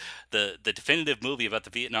make the definitive movie about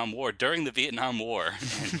the Vietnam War during the Vietnam War.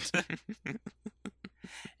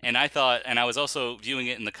 And I thought, and I was also viewing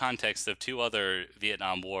it in the context of two other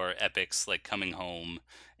Vietnam War epics like Coming Home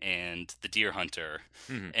and The Deer Hunter,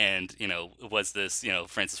 and was this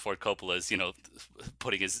Francis Ford Coppola's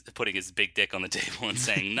putting his big dick on the table and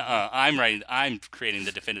saying, I'm creating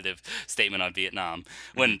the definitive statement on Vietnam,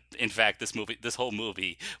 when in fact this whole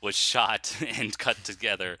movie was shot and cut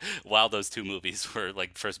together while those two movies were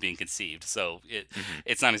like first being conceived. So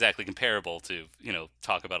it's not exactly comparable to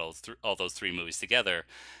talk about all those three movies together.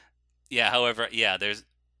 Yeah. However,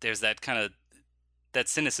 there's that kind of. That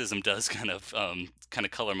cynicism does kind of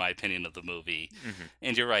color my opinion of the movie.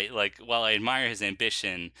 And you're right. Like, while I admire his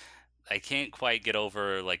ambition, I can't quite get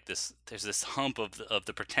over like this. There's this hump of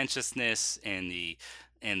the pretentiousness and the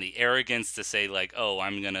arrogance to say like, oh,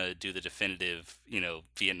 I'm gonna do the definitive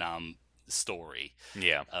Vietnam story.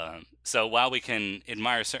 Yeah. So while we can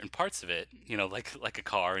admire certain parts of it, like a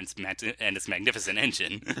car and its magnificent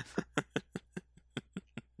engine.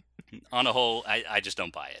 On a whole, I just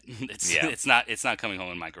don't buy it. It's not coming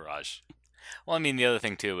home in my garage. Well, I mean, the other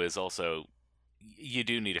thing too is also you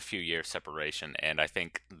do need a few years separation, and I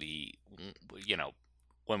think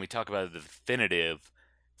when we talk about the definitive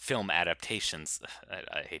film adaptations.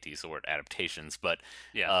 I hate to use the word adaptations, but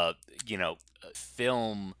Yeah.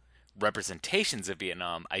 film representations of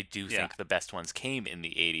Vietnam, I do Yeah. think the best ones came in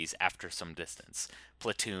the 80s after some distance.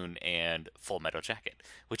 Platoon and Full Metal Jacket,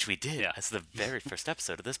 which we did Yeah. as the very first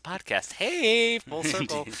episode of this podcast. Hey, full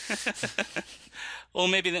circle. Well,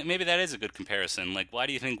 maybe that is a good comparison. Like, why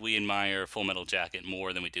do you think we admire Full Metal Jacket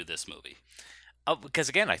more than we do this movie? Because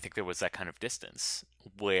again, I think there was that kind of distance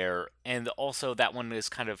where, and also that one is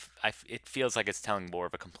kind of, it feels like it's telling more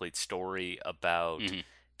of a complete story about. Mhm.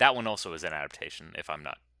 That one also is an adaptation, if I'm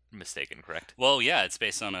not mistaken, correct? Well, yeah, it's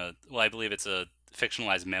based on I believe it's a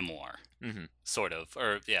fictionalized memoir, Mm-hmm. sort of,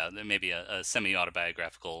 or yeah, maybe a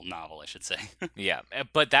semi-autobiographical novel, I should say. Yeah,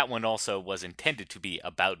 but that one also was intended to be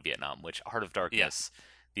about Vietnam, which Heart of Darkness,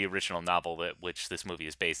 the original novel which this movie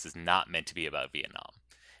is based, is not meant to be about Vietnam.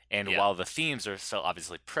 And Yeah. while the themes are still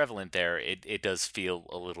obviously prevalent there, it does feel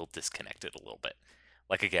a little disconnected a little bit.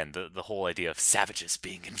 Like, again, the whole idea of savages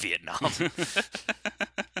being in Vietnam.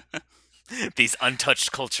 These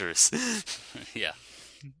untouched cultures. Yeah.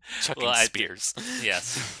 Chucking Well, spears.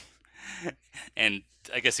 Yes. And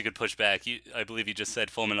I guess you could push back. I believe you just said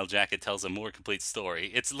Full Metal Jacket tells a more complete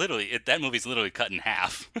story. It's literally that movie's literally cut in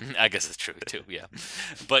half. I guess it's true, too, yeah.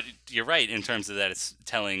 But you're right in terms of that it's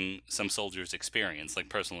telling some soldiers' experience, like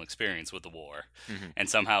personal experience with the war. Mhm. And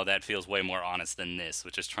somehow that feels way more honest than this,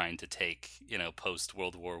 which is trying to take, post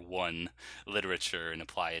World War I literature and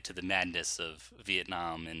apply it to the madness of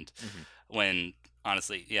Vietnam. And when,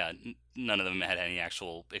 honestly, yeah, none of them had any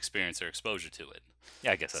actual experience or exposure to it.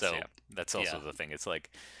 Yeah, I guess that's, So, that's also yeah. the thing. It's like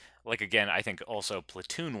again, I think also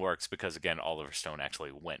Platoon works because, again, Oliver Stone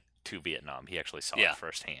actually went to Vietnam. He actually saw Yeah. it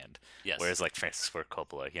firsthand. Yes. Whereas, like, Francis Ford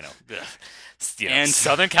Coppola, And-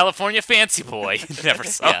 Southern California fancy boy never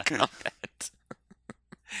saw Yeah. combat.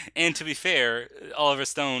 And to be fair, Oliver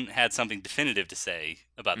Stone had something definitive to say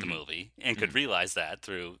about the movie and could realize that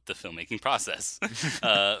through the filmmaking process.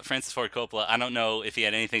 Francis Ford Coppola, I don't know if he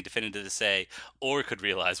had anything definitive to say or could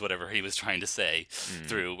realize whatever he was trying to say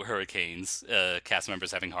through hurricanes, cast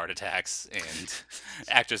members having heart attacks, and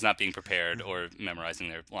actors not being prepared or memorizing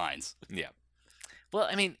their lines. Yeah. Well,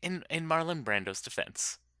 I mean, in Marlon Brando's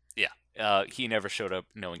defense, Yeah. he never showed up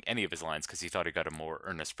knowing any of his lines because he thought he got a more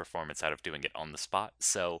earnest performance out of doing it on the spot.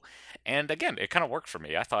 So, and again, it kind of worked for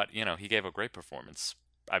me. I thought, he gave a great performance.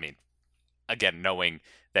 I mean, again, knowing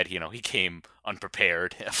that, he came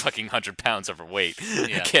unprepared, fucking 100 pounds overweight, I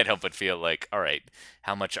Yeah. can't help but feel like, all right,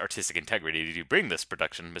 how much artistic integrity did you bring this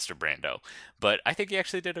production, Mr. Brando? But I think he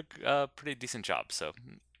actually did a pretty decent job. So,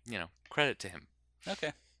 credit to him.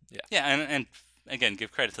 Okay. Yeah. Yeah, and again,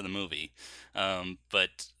 give credit to the movie.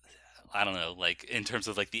 But I don't know, like in terms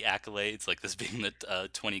of like the accolades, like this being the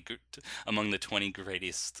among the 20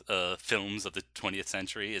 greatest films of the 20th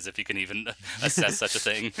century, as if you can even assess such a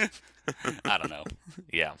thing. I don't know.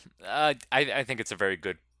 Yeah. I think it's a very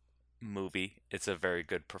good movie. It's a very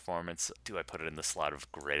good performance. Do I put it in the slot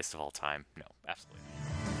of greatest of all time? No, absolutely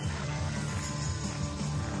not.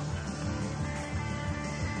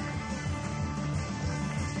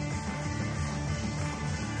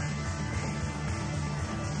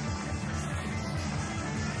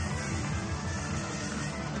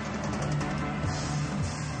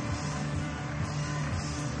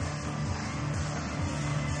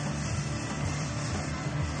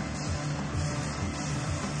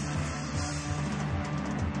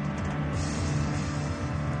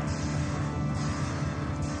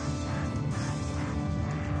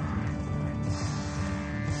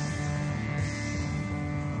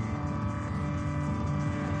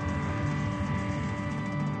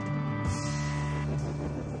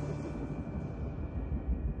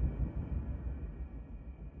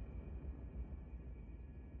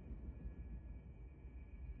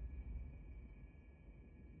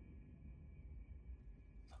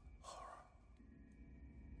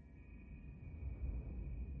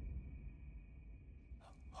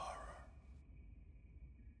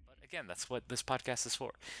 Again, that's what this podcast is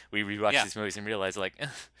for. We rewatch Yeah. these movies and realize, like,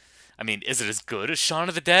 I mean, is it as good as Shaun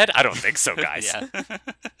of the Dead? I don't think so, guys. Yeah.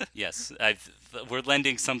 Yes, we're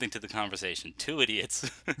lending something to the conversation. Two idiots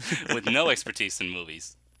with no expertise in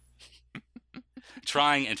movies,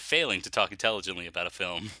 trying and failing to talk intelligently about a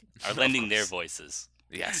film, are lending their voices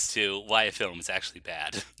Yes. to why a film is actually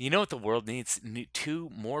bad. You know what the world needs? Two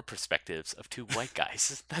more perspectives of two white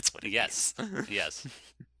guys. That's what it Yes, needs. yes.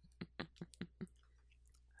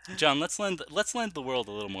 John, let's lend the world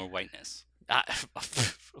a little more whiteness.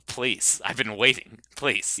 Please. I've been waiting.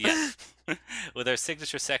 Please. Yeah. With our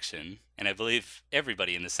signature section, and I believe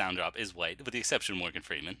everybody in the sound drop is white, with the exception of Morgan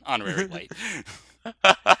Freeman, honorary white.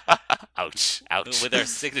 Ouch. Ouch. With our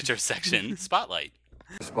signature section, Spotlight.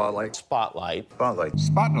 Spotlight. Spotlight. Spotlight.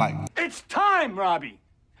 Spotlight. It's time, Robbie.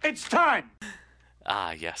 It's time.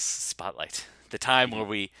 Ah, yes, Spotlight. The time where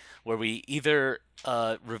we either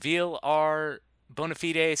reveal our bona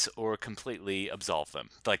fides or completely absolve them,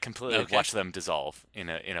 like completely Okay. watch them dissolve in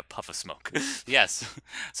a puff of smoke. Yes.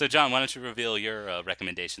 So, John, why don't you reveal your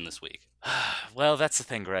recommendation this week? Well, that's the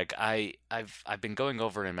thing, Greg. I've been going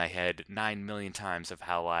over in my head 9 million times of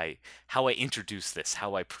how I introduce this,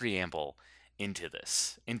 how I preamble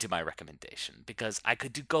into my recommendation, because I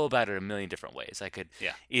could go about it a million different ways. I could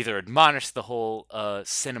Yeah. either admonish the whole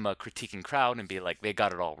cinema critiquing crowd and be like, they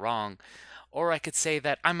got it all wrong, or I could say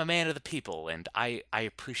that I'm a man of the people and I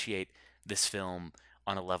appreciate this film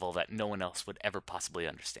on a level that no one else would ever possibly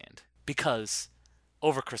understand. Because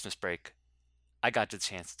over Christmas break, I got the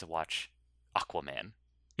chance to watch Aquaman.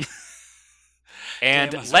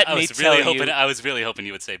 And Damn, let me tell you, I was really hoping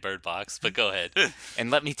you would say Bird Box, but go ahead. and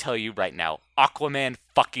let me tell you right now, Aquaman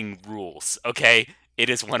fucking rules, okay? It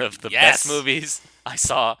is one of the Yes. best movies I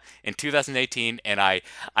saw in 2018, and I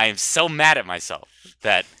am so mad at myself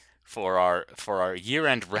that for our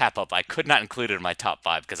year-end wrap-up, I could not include it in my top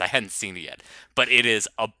 5 because I hadn't seen it yet. But it is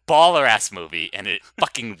a baller-ass movie, and it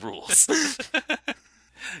fucking rules.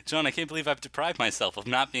 John, I can't believe I've deprived myself of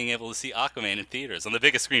not being able to see Aquaman in theaters on the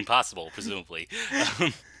biggest screen possible, presumably.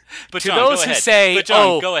 But To John, those go who ahead. say, but John,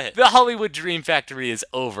 "Oh, go ahead. the Hollywood Dream Factory is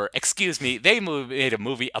over," excuse me, they made a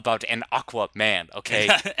movie about an Aquaman, okay?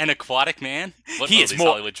 An aquatic man? What He is movies more-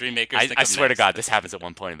 Hollywood dream makers think I of swear to next? God, this happens at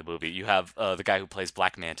one point in the movie. You have the guy who plays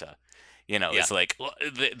Black Manta. You know, it's Yeah. like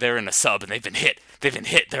they're in a sub and they've been hit.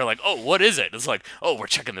 They're like, "Oh, what is it?" It's like, "Oh, we're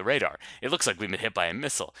checking the radar. It looks like we've been hit by a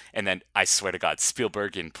missile." And then I swear to God,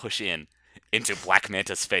 Spielbergian push in into Black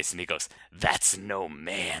Manta's face and he goes, "That's no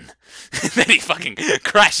man." And then he fucking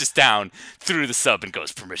crashes down through the sub and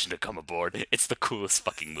goes, "Permission to come aboard." It's the coolest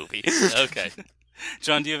fucking movie. Okay.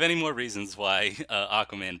 John, do you have any more reasons why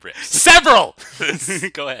Aquaman rips? Several.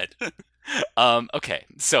 Go ahead. Okay,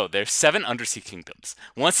 so there's 7 undersea kingdoms.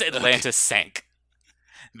 Once Atlantis sank,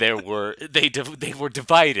 they were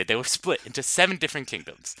divided. They were split into 7 different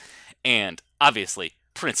kingdoms, and obviously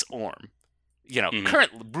Prince Orm,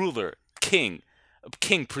 current ruler, king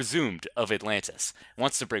presumed of Atlantis,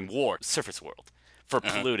 wants to bring war to the surface world for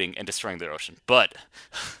polluting and destroying their ocean. But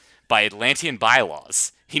by Atlantean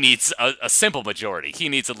bylaws, he needs a simple majority. He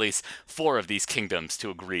needs at least 4 of these kingdoms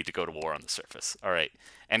to agree to go to war on the surface. All right.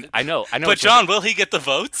 And I know. But what John, will he get the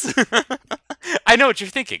votes? I know what you're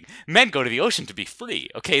thinking. Men go to the ocean to be free.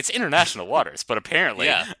 Okay, it's international waters, but apparently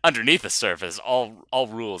Yeah. underneath the surface, all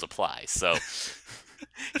rules apply. So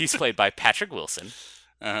he's played by Patrick Wilson.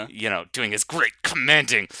 Doing his great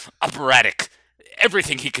commanding operatic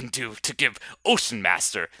everything he can do to give Ocean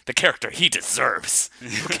Master the character he deserves.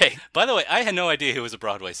 Okay. By the way, I had no idea he was a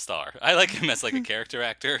Broadway star. I like him as like a character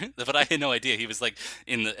actor, but I had no idea he was like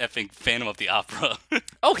in the effing Phantom of the Opera.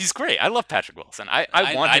 Oh, he's great. I love Patrick Wilson. I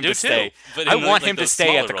want him do to stay. too, but I in, want like, him to those stay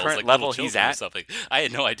at smaller the roles, current like level Little he's Children or at. something. I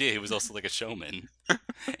had no idea he was also like a showman,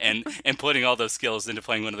 and putting all those skills into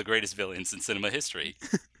playing one of the greatest villains in cinema history.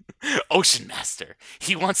 Ocean Master.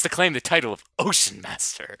 He wants to claim the title of Ocean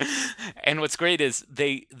Master. And what's great is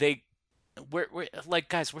we're like,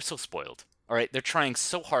 guys, we're so spoiled. All right, they're trying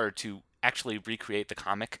so hard to actually recreate the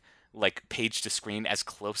comic, like page to screen, as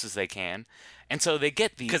close as they can, and so they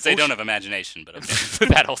get the Because they don't have imagination, but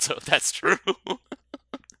okay. that's true.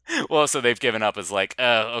 Well, so they've given up as like,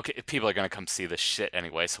 okay, people are going to come see this shit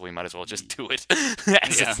anyway, so we might as well just do it as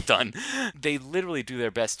Yeah. it's done. They literally do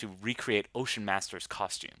their best to recreate Ocean Master's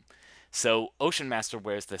costume. So Ocean Master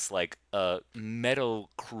wears this like metal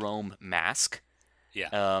chrome mask.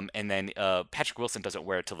 Yeah. And then Patrick Wilson doesn't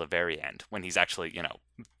wear it till the very end when he's actually,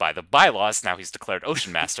 by the bylaws, now he's declared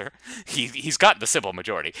Ocean Master. He's gotten the simple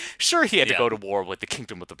majority. Sure, he had to Yeah. go to war with the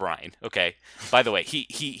Kingdom of the Brine. Okay. By the way,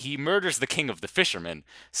 he murders the King of the Fishermen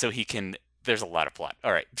so he can. There's a lot of plot.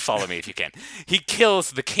 All right, follow me if you can. He kills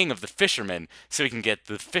the king of the fishermen so he can get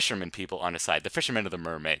the fishermen people on his side. The fishermen are the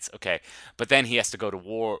mermaids, okay? But then he has to go to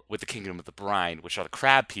war with the kingdom of the brine, which are the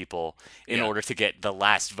crab people, in Yeah. order to get the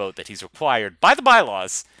last vote that he's required by the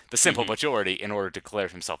bylaws, the simple majority, in order to declare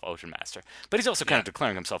himself Ocean Master. But he's also kind of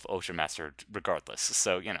declaring himself Ocean Master regardless.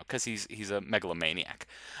 So, because he's a megalomaniac.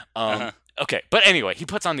 Okay, but anyway, he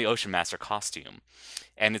puts on the Ocean Master costume.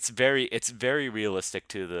 And it's very realistic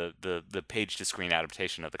to the page to screen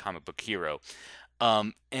adaptation of the comic book hero,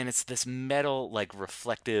 and it's this metal like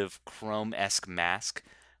reflective chrome-esque mask,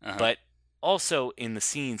 but also in the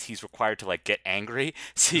scenes he's required to like get angry,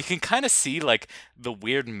 so you can kind of see like the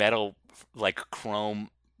weird metal like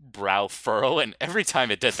chrome brow furrow, and every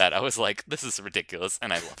time it did that, I was like, this is ridiculous,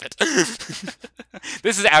 and I love it.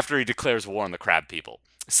 This is after he declares war on the crab people.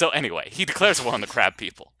 So anyway, he declares war on the crab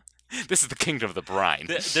people. This is the kingdom of the brine.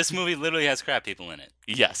 This movie literally has crab people in it.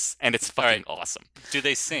 Yes, and it's fucking awesome. Do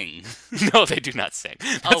they sing? No, they do not sing.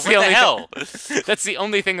 That's What the hell? That's the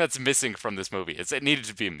only thing that's missing from this movie. Is it needed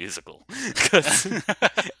to be a musical. Because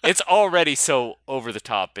it's already so over the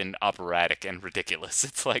top and operatic and ridiculous.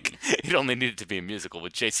 It's like, it only needed to be a musical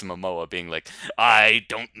with Jason Momoa being like, I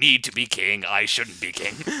don't need to be king, I shouldn't be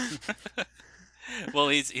king. Well,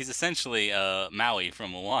 he's essentially Maui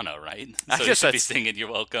from Moana, right? I So he guess should be that's- singing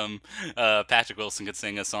 "You're Welcome." Patrick Wilson could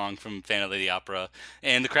sing a song from Phantom of the Opera,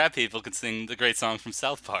 and the Crab People could sing the great song from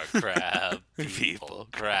South Park. Crab people,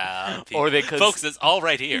 crab people. Or they could- folks, it's all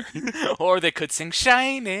right here. Or they could sing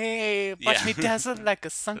Shiny, watch Yeah. me dazzle like a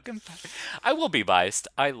sunken I will be biased.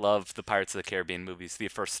 I love the Pirates of the Caribbean movies, the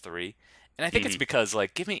first three. And I think it's because,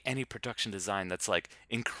 like, give me any production design that's, like,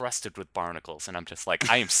 encrusted with barnacles, and I'm just like,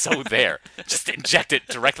 I am so there. Just inject it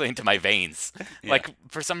directly into my veins. Like,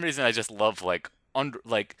 for some reason, I just love, like,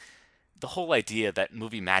 the whole idea that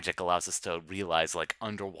movie magic allows us to realize, like,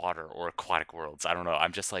 underwater or aquatic worlds. I don't know.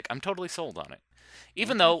 I'm just like, I'm totally sold on it.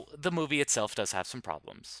 Even though the movie itself does have some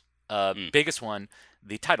problems. Biggest one,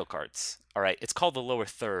 the title cards. All right, it's called the lower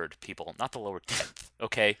third, people, not the lower 10th,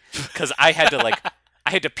 okay? Because I had to, like... I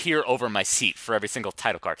had to peer over my seat for every single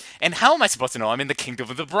title card. And how am I supposed to know I'm in the Kingdom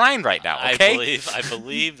of the Brine right now, okay? I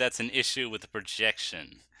believe that's an issue with the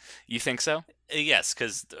projection. You think so? Yes,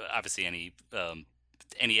 because obviously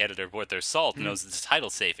any editor worth their salt knows it's a title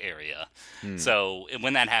safe area. So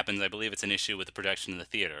when that happens, I believe it's an issue with the production in the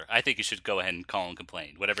theater. I think you should go ahead and call and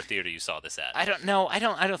complain, whatever theater you saw this at. I don't know. I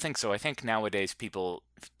don't think so. I think nowadays people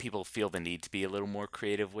feel the need to be a little more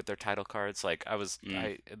creative with their title cards. Like I was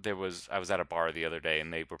at a bar the other day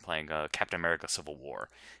and they were playing Captain America: Civil War.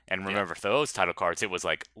 And remember, for those title cards, it was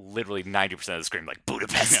like literally 90% of the screen like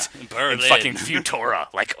Budapest and Berlin. fucking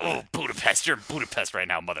Futura. Like, oh, Budapest, you're in Budapest right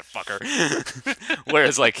now, motherfucker.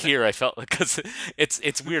 Whereas like here, I felt because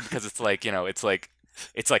it's weird because it's like, you know, it's like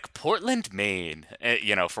Portland, Maine,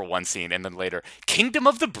 you know, for one scene, and then later Kingdom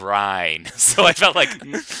of the Brine. So I felt like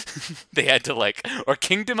they had to like, or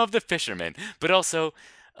Kingdom of the Fishermen, but also,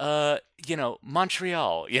 you know,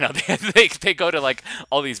 Montreal. You know, they go to like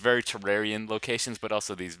all these very terrarian locations, but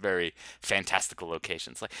also these very fantastical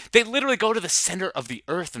locations. Like they literally go to the center of the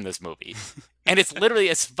earth in this movie. And it's literally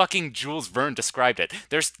as fucking Jules Verne described it.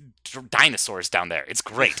 There's dinosaurs down there. It's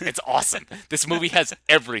great. It's awesome. This movie has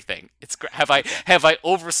everything. It's great. Have I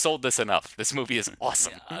oversold this enough? This movie is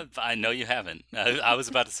awesome. I know you haven't. I was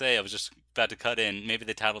about to say, I was just about to cut in. Maybe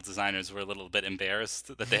the title designers were a little bit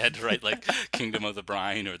embarrassed that they had to write like Kingdom of the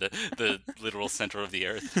Brine or the literal center of the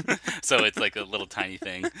earth. So it's like a little tiny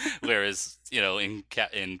thing. Whereas, you know, in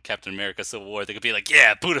Captain America: Civil War, they could be like,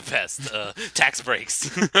 yeah, Budapest, tax breaks.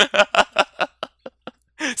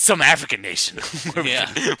 Some African nation where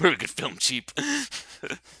we could film cheap.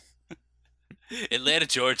 Atlanta,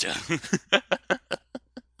 Georgia.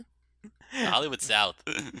 Hollywood South.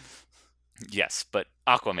 Yes, but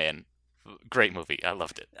Aquaman, great movie. I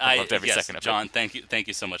loved it. I loved every second of it. John, thank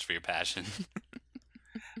you so much for your passion.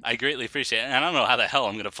 I greatly appreciate it, and I don't know how the hell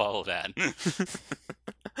I'm going to follow that.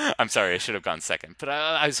 I'm sorry, I should have gone second, but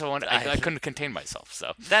I couldn't contain myself.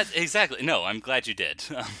 So that exactly. No, I'm glad you did.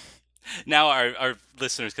 Now our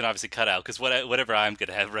listeners can obviously cut out because whatever I'm going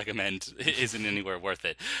to recommend isn't anywhere worth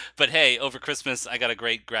it. But hey, over Christmas I got a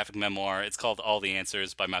great graphic memoir. It's called All the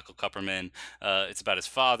Answers by Michael Kupperman. It's about his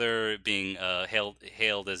father being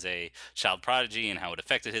hailed as a child prodigy and how it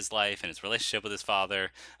affected his life and his relationship with his father.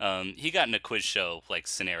 He got in a quiz show like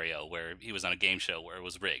scenario where he was on a game show where it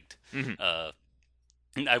was rigged.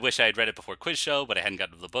 I wish I had read it before Quiz Show, but I hadn't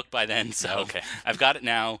gotten to the book by then, so Okay. I've got it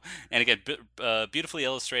now. And again, beautifully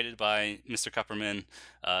illustrated by Mr. Kupperman.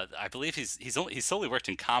 I believe he's solely worked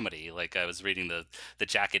in comedy. Like I was reading the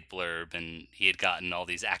jacket blurb, and he had gotten all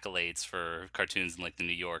these accolades for cartoons in like the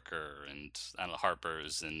New Yorker and I don't know,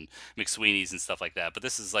 Harper's and McSweeney's and stuff like that. But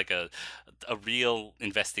this is like a real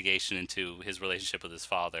investigation into his relationship with his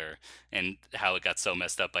father and how it got so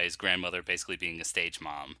messed up by his grandmother basically being a stage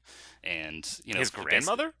mom. And you know, his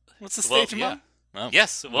grandmother? What's the Well, stage yeah. mom? Oh.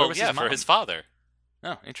 Yes, Where well, was yeah, his for mom? his father.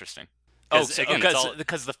 Oh, interesting. 'Cause, Oh, again, it's all-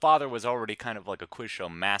 because the father was already kind of like a quiz show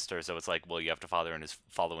master, so it's like, well, you have to follow in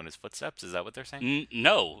his footsteps. Is that what they're saying?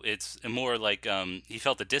 No, it's more like he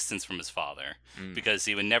felt a distance from his father because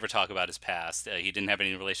he would never talk about his past. He didn't have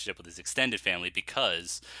any relationship with his extended family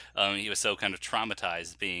because he was so kind of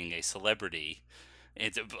traumatized being a celebrity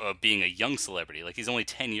it's being a young celebrity. Like he's only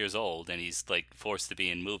 10 years old, and he's like forced to be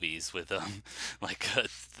in movies with like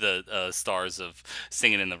the stars of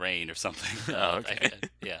Singing in the Rain or something. Oh, okay.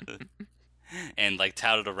 Yeah. And like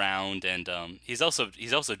touted around, and he's also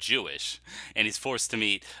Jewish, and he's forced to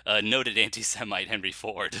meet noted anti-Semite Henry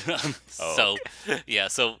Ford. So yeah,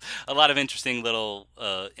 so a lot of interesting little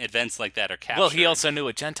events like that are captured. Well, he also knew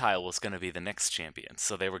a Gentile was going to be the next champion,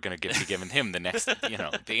 so they were going to be giving him the next,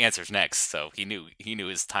 the answers next. So he knew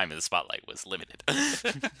his time in the spotlight was limited.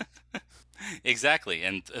 Exactly,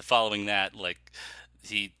 and following that, like.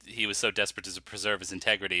 He was so desperate to preserve his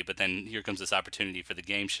integrity, but then here comes this opportunity for the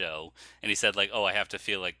game show, and he said like, "Oh, I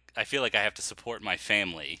feel like I have to support my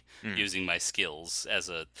family using my skills as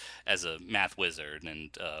a math wizard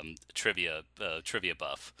and trivia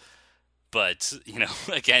buff." But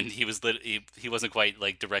again, he wasn't quite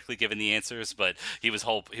like directly given the answers, but he was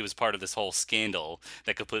part of this whole scandal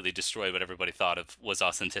that completely destroyed what everybody thought of was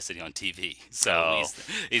authenticity on TV. So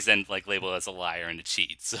he's then like labeled as a liar and a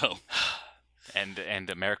cheat. So. And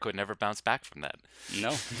America would never bounce back from that.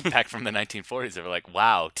 No. Back from the 1940s, they were like,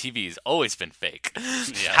 wow, TV's always been fake.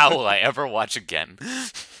 Yeah. How will I ever watch again?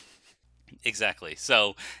 Exactly.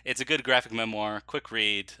 So it's a good graphic memoir, quick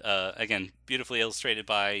read. Again, beautifully illustrated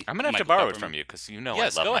by I'm going to have to borrow it from you because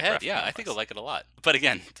yes, I love go my ahead. graphic Yeah, memoirs. I think you'll like it a lot. But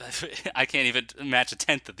again, I can't even match a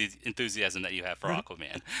tenth of the enthusiasm that you have for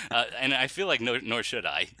Aquaman. And I feel like nor should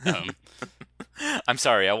I. I'm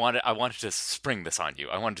sorry. I wanted to spring this on you.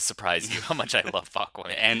 I wanted to surprise you how much I love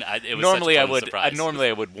Aquaman. And it was normally such a I fun would surprise. normally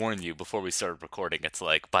I would warn you before we started recording. It's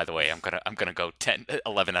like, by the way, I'm gonna go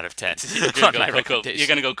 11 out of 10 on my recommendation. You're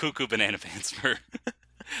gonna go cuckoo banana pants for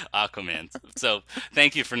Aquaman. So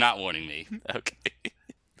thank you for not warning me. Okay.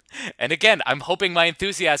 And again, I'm hoping my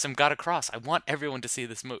enthusiasm got across. I want everyone to see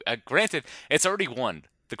this movie. Granted, it's already won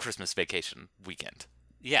the Christmas Vacation weekend.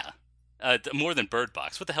 Yeah. More than Bird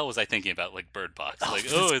Box. What the hell was I thinking about? Like Bird Box. Like,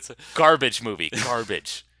 it's a Garbage movie.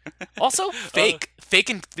 Garbage. Also, fake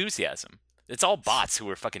enthusiasm. It's all bots who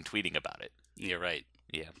were fucking tweeting about it. You're right.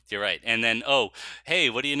 Yeah. You're right. And then,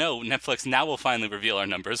 hey, what do you know? Netflix now will finally reveal our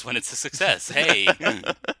numbers when it's a success. Hey.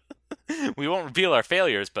 We won't reveal our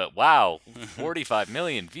failures, but wow, 45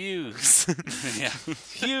 million views. Yeah.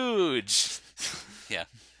 Huge. Yeah.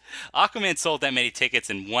 Aquaman sold that many tickets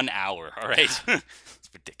in 1 hour, all right? It's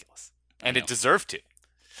ridiculous. And it deserved to,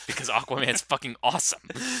 because Aquaman's fucking awesome.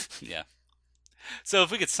 Yeah. So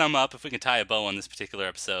if we could sum up, if we could tie a bow on this particular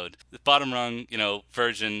episode, the bottom rung,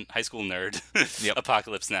 virgin high school nerd, Yep.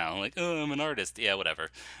 Apocalypse Now, like, oh, I'm an artist, yeah,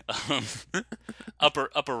 whatever.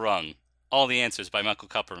 Upper rung, All the Answers by Michael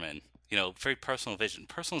Kupperman. Very personal vision,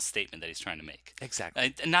 personal statement that he's trying to make.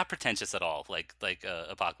 Exactly. And not pretentious at all, like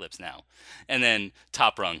Apocalypse Now. And then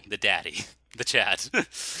top rung, the daddy, the Chad,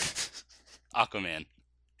 Aquaman.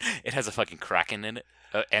 It has a fucking kraken in it.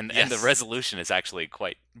 And Yes. the resolution is actually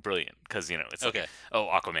quite brilliant because it's Okay. like, oh,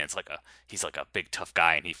 Aquaman's he's like a big tough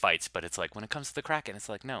guy and he fights, but it's like when it comes to the Kraken, it's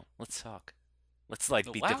like, no, let's talk, let's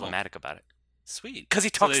be Wow. diplomatic about it Sweet. because he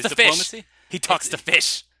So talks there's to fish. diplomacy? He talks to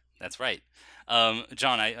fish. That's right.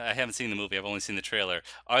 John, I haven't seen the movie. I've only seen the trailer.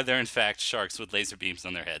 Are there in fact sharks with laser beams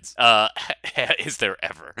on their heads? Is there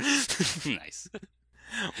ever? Nice.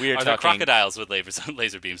 We Are are there talking. crocodiles with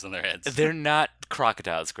laser beams on their heads? They're not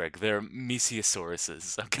crocodiles, Greg. They're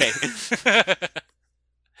mesosauruses. Okay.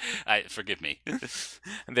 Forgive me.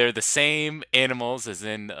 They're the same animals as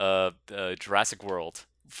in Jurassic World.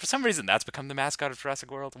 For some reason, that's become the mascot of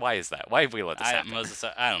Jurassic World. Why is that? Why have we let this happen?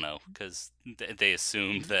 I don't know, because they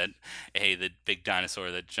assumed that the big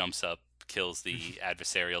dinosaur that jumps up kills the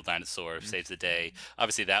adversarial dinosaur, saves the day.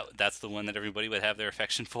 Obviously, that's the one that everybody would have their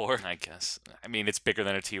affection for. I guess. I mean, it's bigger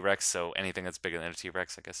than a T-Rex, so anything that's bigger than a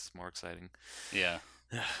T-Rex, I guess, is more exciting. Yeah.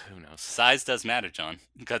 Who knows? Size does matter, John.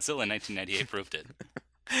 Godzilla in 1998 proved it.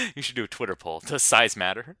 You should do a Twitter poll. Does size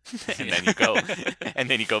matter? And then you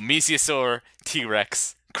go Mesiosaur,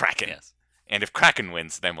 T-Rex, Kraken. Yes. And if Kraken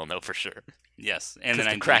wins, then we'll know for sure. Yes, and the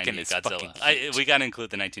 'Cause the Kraken 1998 is Godzilla. fucking huge. We got to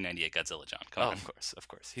include the 1998 Godzilla, John. Come on. Of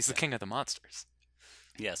course. He's the king of the monsters.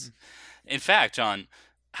 Yes. In fact, John,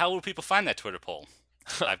 how will people find that Twitter poll?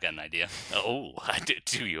 I've got an idea. Oh,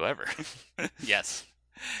 do you ever? Yes.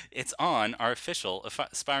 It's on our official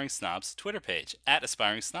Aspiring Snobs Twitter page,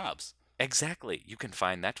 @AspiringSnobs. Exactly. You can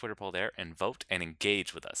find that Twitter poll there and vote and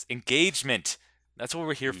engage with us. Engagement. That's what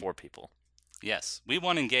we're here for, people. Yes, we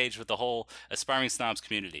want to engage with the whole Aspiring Snobs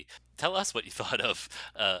community. Tell us what you thought of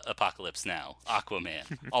Apocalypse Now,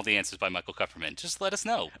 Aquaman, All the Answers by Michael Kupperman. Just let us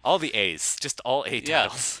know. All the A's. Just all A Yeah.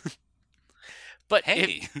 titles. But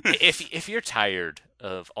Hey. if you're tired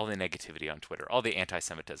of all the negativity on Twitter, all the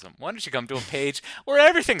anti-Semitism, why don't you come to a page where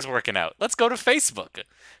everything's working out? Let's go to Facebook,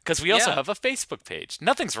 because we also Yeah. have a Facebook page.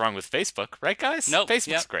 Nothing's wrong with Facebook, right, guys? Nope, Facebook's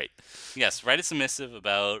yep. great. Yes, write a submissive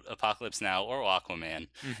about Apocalypse Now or Aquaman,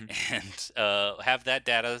 and have that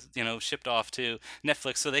data, shipped off to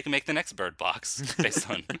Netflix so they can make the next Bird Box based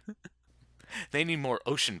on. They need more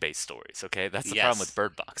ocean-based stories, okay? That's the Yes. problem with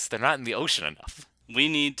Bird Box. They're not in the ocean enough. We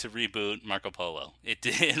need to reboot Marco Polo. It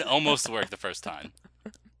did almost work the first time,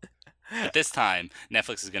 but this time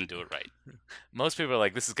Netflix is going to do it right. Most people are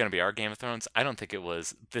like, this is going to be our Game of Thrones. I don't think it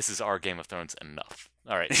was, this is our Game of Thrones enough.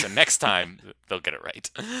 All right, so next time, they'll get it right.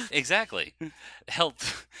 Exactly. Help.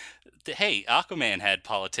 Hey, Aquaman had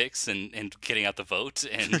politics and getting out the vote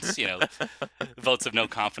and, votes of no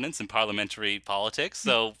confidence in parliamentary politics.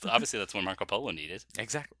 So obviously that's what Marco Polo needed.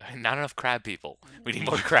 Exactly. Not enough crab people. We need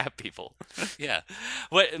more crab people. Yeah.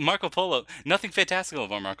 What Marco Polo, nothing fantastical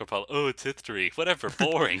about Marco Polo. Oh, it's history. Whatever.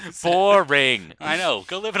 Boring. Boring. I know.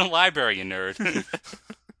 Go live in a library, you nerd.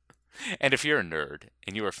 And if you're a nerd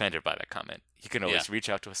and you were offended by that comment, you can always reach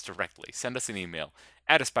out to us directly. Send us an email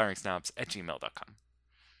at aspiringsnobs@gmail.com.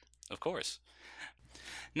 Of course.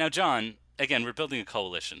 Now, John, again, we're building a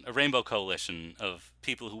coalition, a rainbow coalition of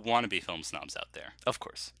people who want to be film snobs out there. Of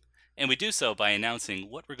course. And we do so by announcing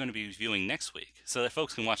what we're going to be reviewing next week so that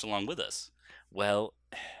folks can watch along with us. Well,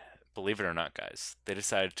 believe it or not, guys, they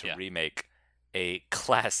decided to Yeah. remake a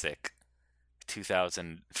classic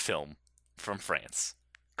 2000 film from France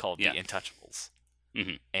called Yeah. The Untouchables.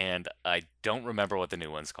 Mhm. And I don't remember what the new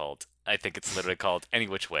one's called. I think it's literally called Any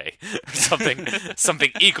Which Way or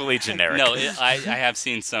something equally generic. No, I have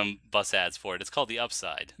seen some bus ads for it. It's called The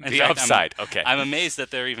Upside. In The fact, Upside. Okay. I'm amazed that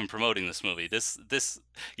they're even promoting this movie. This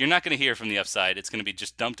you're not going to hear from The Upside. It's going to be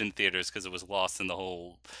just dumped in theaters because it was lost in the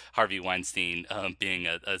whole Harvey Weinstein being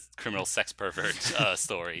a criminal sex pervert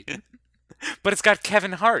story. But it's got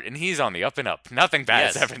Kevin Hart, and he's on the up and up. Nothing bad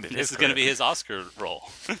has Yes, happened to this his is going to career. be his Oscar role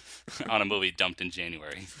on a movie dumped in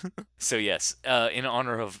January. So yes, in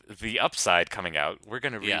honor of The Upside coming out, we're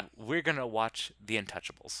gonna Yeah. we're gonna watch The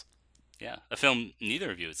Untouchables. Yeah, a film neither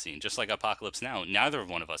of you had seen, just like Apocalypse Now. Neither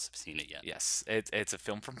one of us have seen it yet. Yes, it's a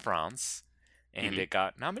film from France, and Mhm. it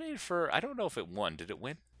got nominated for. I don't know if it won. Did it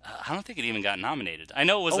win? I don't think it even got nominated. I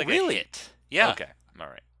know it was Oh, like really? a hit. Yeah. Okay. All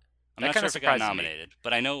right. I'm That not kinda sure if it got surprised me. nominated,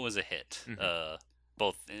 but I know it was a hit, Mhm.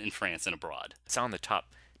 both in France and abroad. It's on the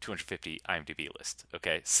top 250 IMDb list.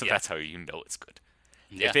 Okay, so Yeah. that's how you know it's good.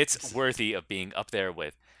 Yeah. If it's worthy of being up there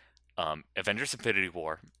with Avengers: Infinity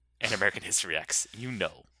War and American History X, you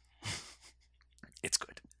know it's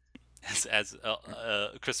good. as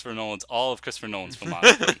Christopher Nolan's, all of Christopher Nolan's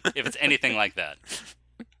filmography, if it's anything like that.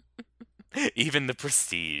 Even The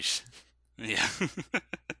Prestige. Yeah.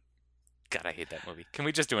 God, I hate that movie. Can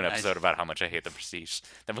we just do an episode about how much I hate The Prestige?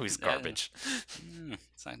 That movie's garbage.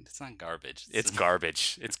 It's not garbage. It's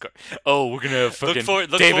garbage. Oh, we're gonna have fucking Look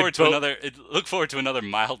David forward to another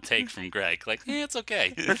mild take from Greg. Like, it's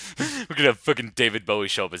okay. We're gonna have fucking David Bowie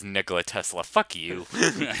show up as Nikola Tesla. Fuck you.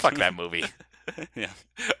 Fuck that movie. Yeah.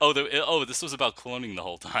 This was about cloning the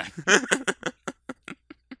whole time.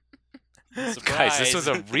 Guys, this was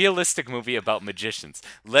a Surprise. realistic movie about magicians.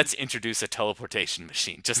 Let's introduce a teleportation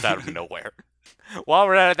machine just out of nowhere. While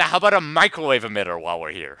we're at it, how about a microwave emitter while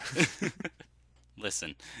we're here?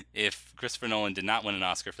 Listen, if Christopher Nolan did not win an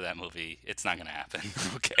Oscar for that movie, it's not going to happen.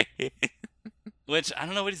 Okay. Which, I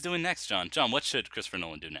don't know what he's doing next, John. John, what should Christopher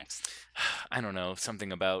Nolan do next? I don't know,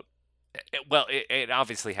 something about. Well, it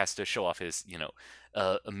obviously has to show off his,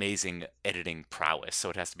 amazing editing prowess. So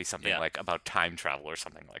it has to be something Yeah. like about time travel or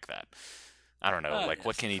something like that. I don't know, like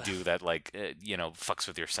what can he do that fucks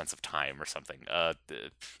with your sense of time or something?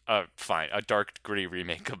 Fine, a dark, gritty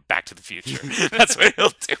remake of Back to the Future. That's what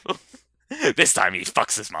he'll do. This time he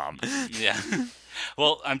fucks his mom. Yeah.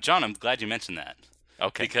 Well, John, I'm glad you mentioned that.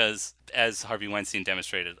 Okay. Because, as Harvey Weinstein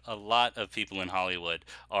demonstrated, a lot of people in Hollywood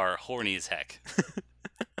are horny as heck.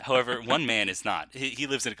 However, one man is not. He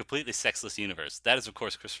lives in a completely sexless universe. That is, of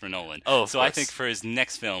course, Christopher Nolan. Oh, of so I course. think for his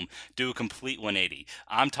next film, do a complete 180.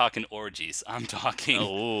 I'm talking orgies. I'm talking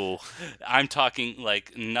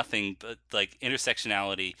like nothing but like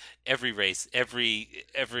intersectionality, every race, every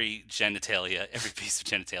genitalia, every piece of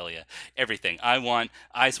genitalia, everything. I want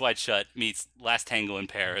Eyes Wide Shut meets Last Tango in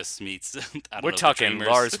Paris meets. We're talking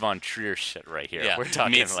Lars von Trier shit right here. Yeah, We're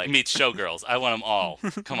talking meets Showgirls. I want them all.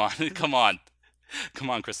 Come on. Come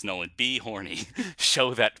on, Chris Nolan. Be horny.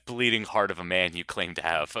 show that bleeding heart of a man you claim to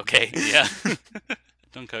have. Okay. Yeah.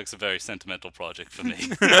 Dunkirk's a very sentimental project for me.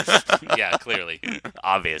 Yeah, clearly.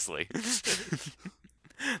 Obviously.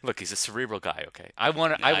 Look, he's a cerebral guy. Okay, I I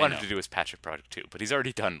wanted know. to do his passion project too, but he's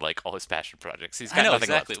already done like all his passion projects. He's I got know nothing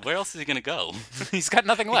exactly. left. Where else is he gonna go? He's got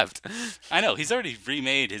nothing left. I know he's already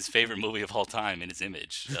remade his favorite movie of all time in his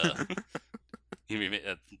image.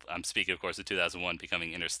 I'm speaking, of course, of 2001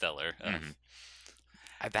 becoming Interstellar.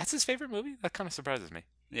 That's his favorite movie. That kind of surprises me.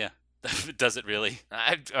 Yeah, does it really?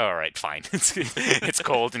 All right, fine. It's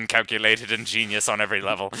cold and calculated and genius on every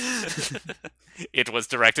level. It was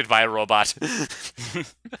directed by a robot.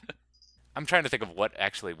 I'm trying to think of what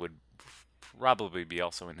actually would probably be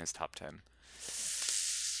also in his top 10.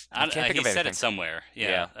 I can't think he of said anything. it somewhere.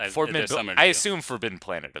 Yeah, Forbidden. there's some I interview. assume Forbidden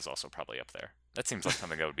Planet is also probably up there. That seems like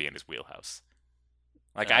something that would be in his wheelhouse.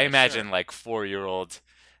 Like I imagine, sure. like 4-year-old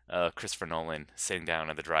Christopher Nolan sitting down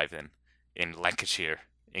at the drive-in in Lancashire,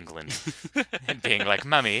 England, and being like,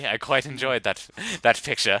 "Mummy, I quite enjoyed that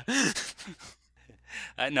picture."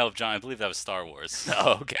 No, John, I believe that was Star Wars.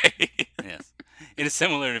 Oh, okay. Yes. In a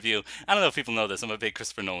similar interview, I don't know if people know this. I'm a big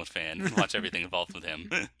Christopher Nolan fan. I watch everything involved with him.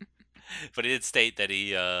 But he did state that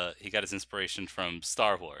he got his inspiration from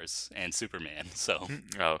Star Wars and Superman. So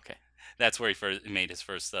Oh, okay. that's where he first made his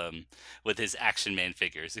first with his Action Man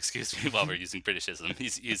figures. Excuse me, while we're using Britishism,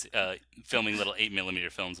 he's filming little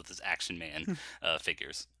 8mm films with his Action Man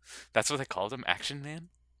figures. That's what they called him, Action Man.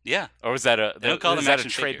 Yeah, Or was that They don't call is them that a action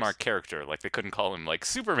trademark character? Like they couldn't call him like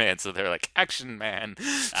Superman, so they're like Action Man.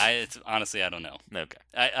 honestly, I don't know. Okay.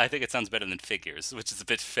 I think it sounds better than figures, which is a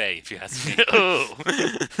bit fey if you ask me.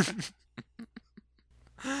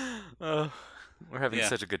 Oh, we're having Yeah.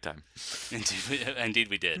 such a good time. Indeed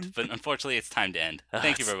we did. But unfortunately, it's time to end.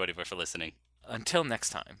 Thank you, everybody, for listening. Until next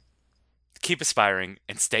time, keep aspiring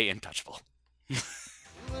and stay untouchable.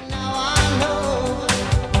 Now I know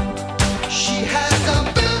she has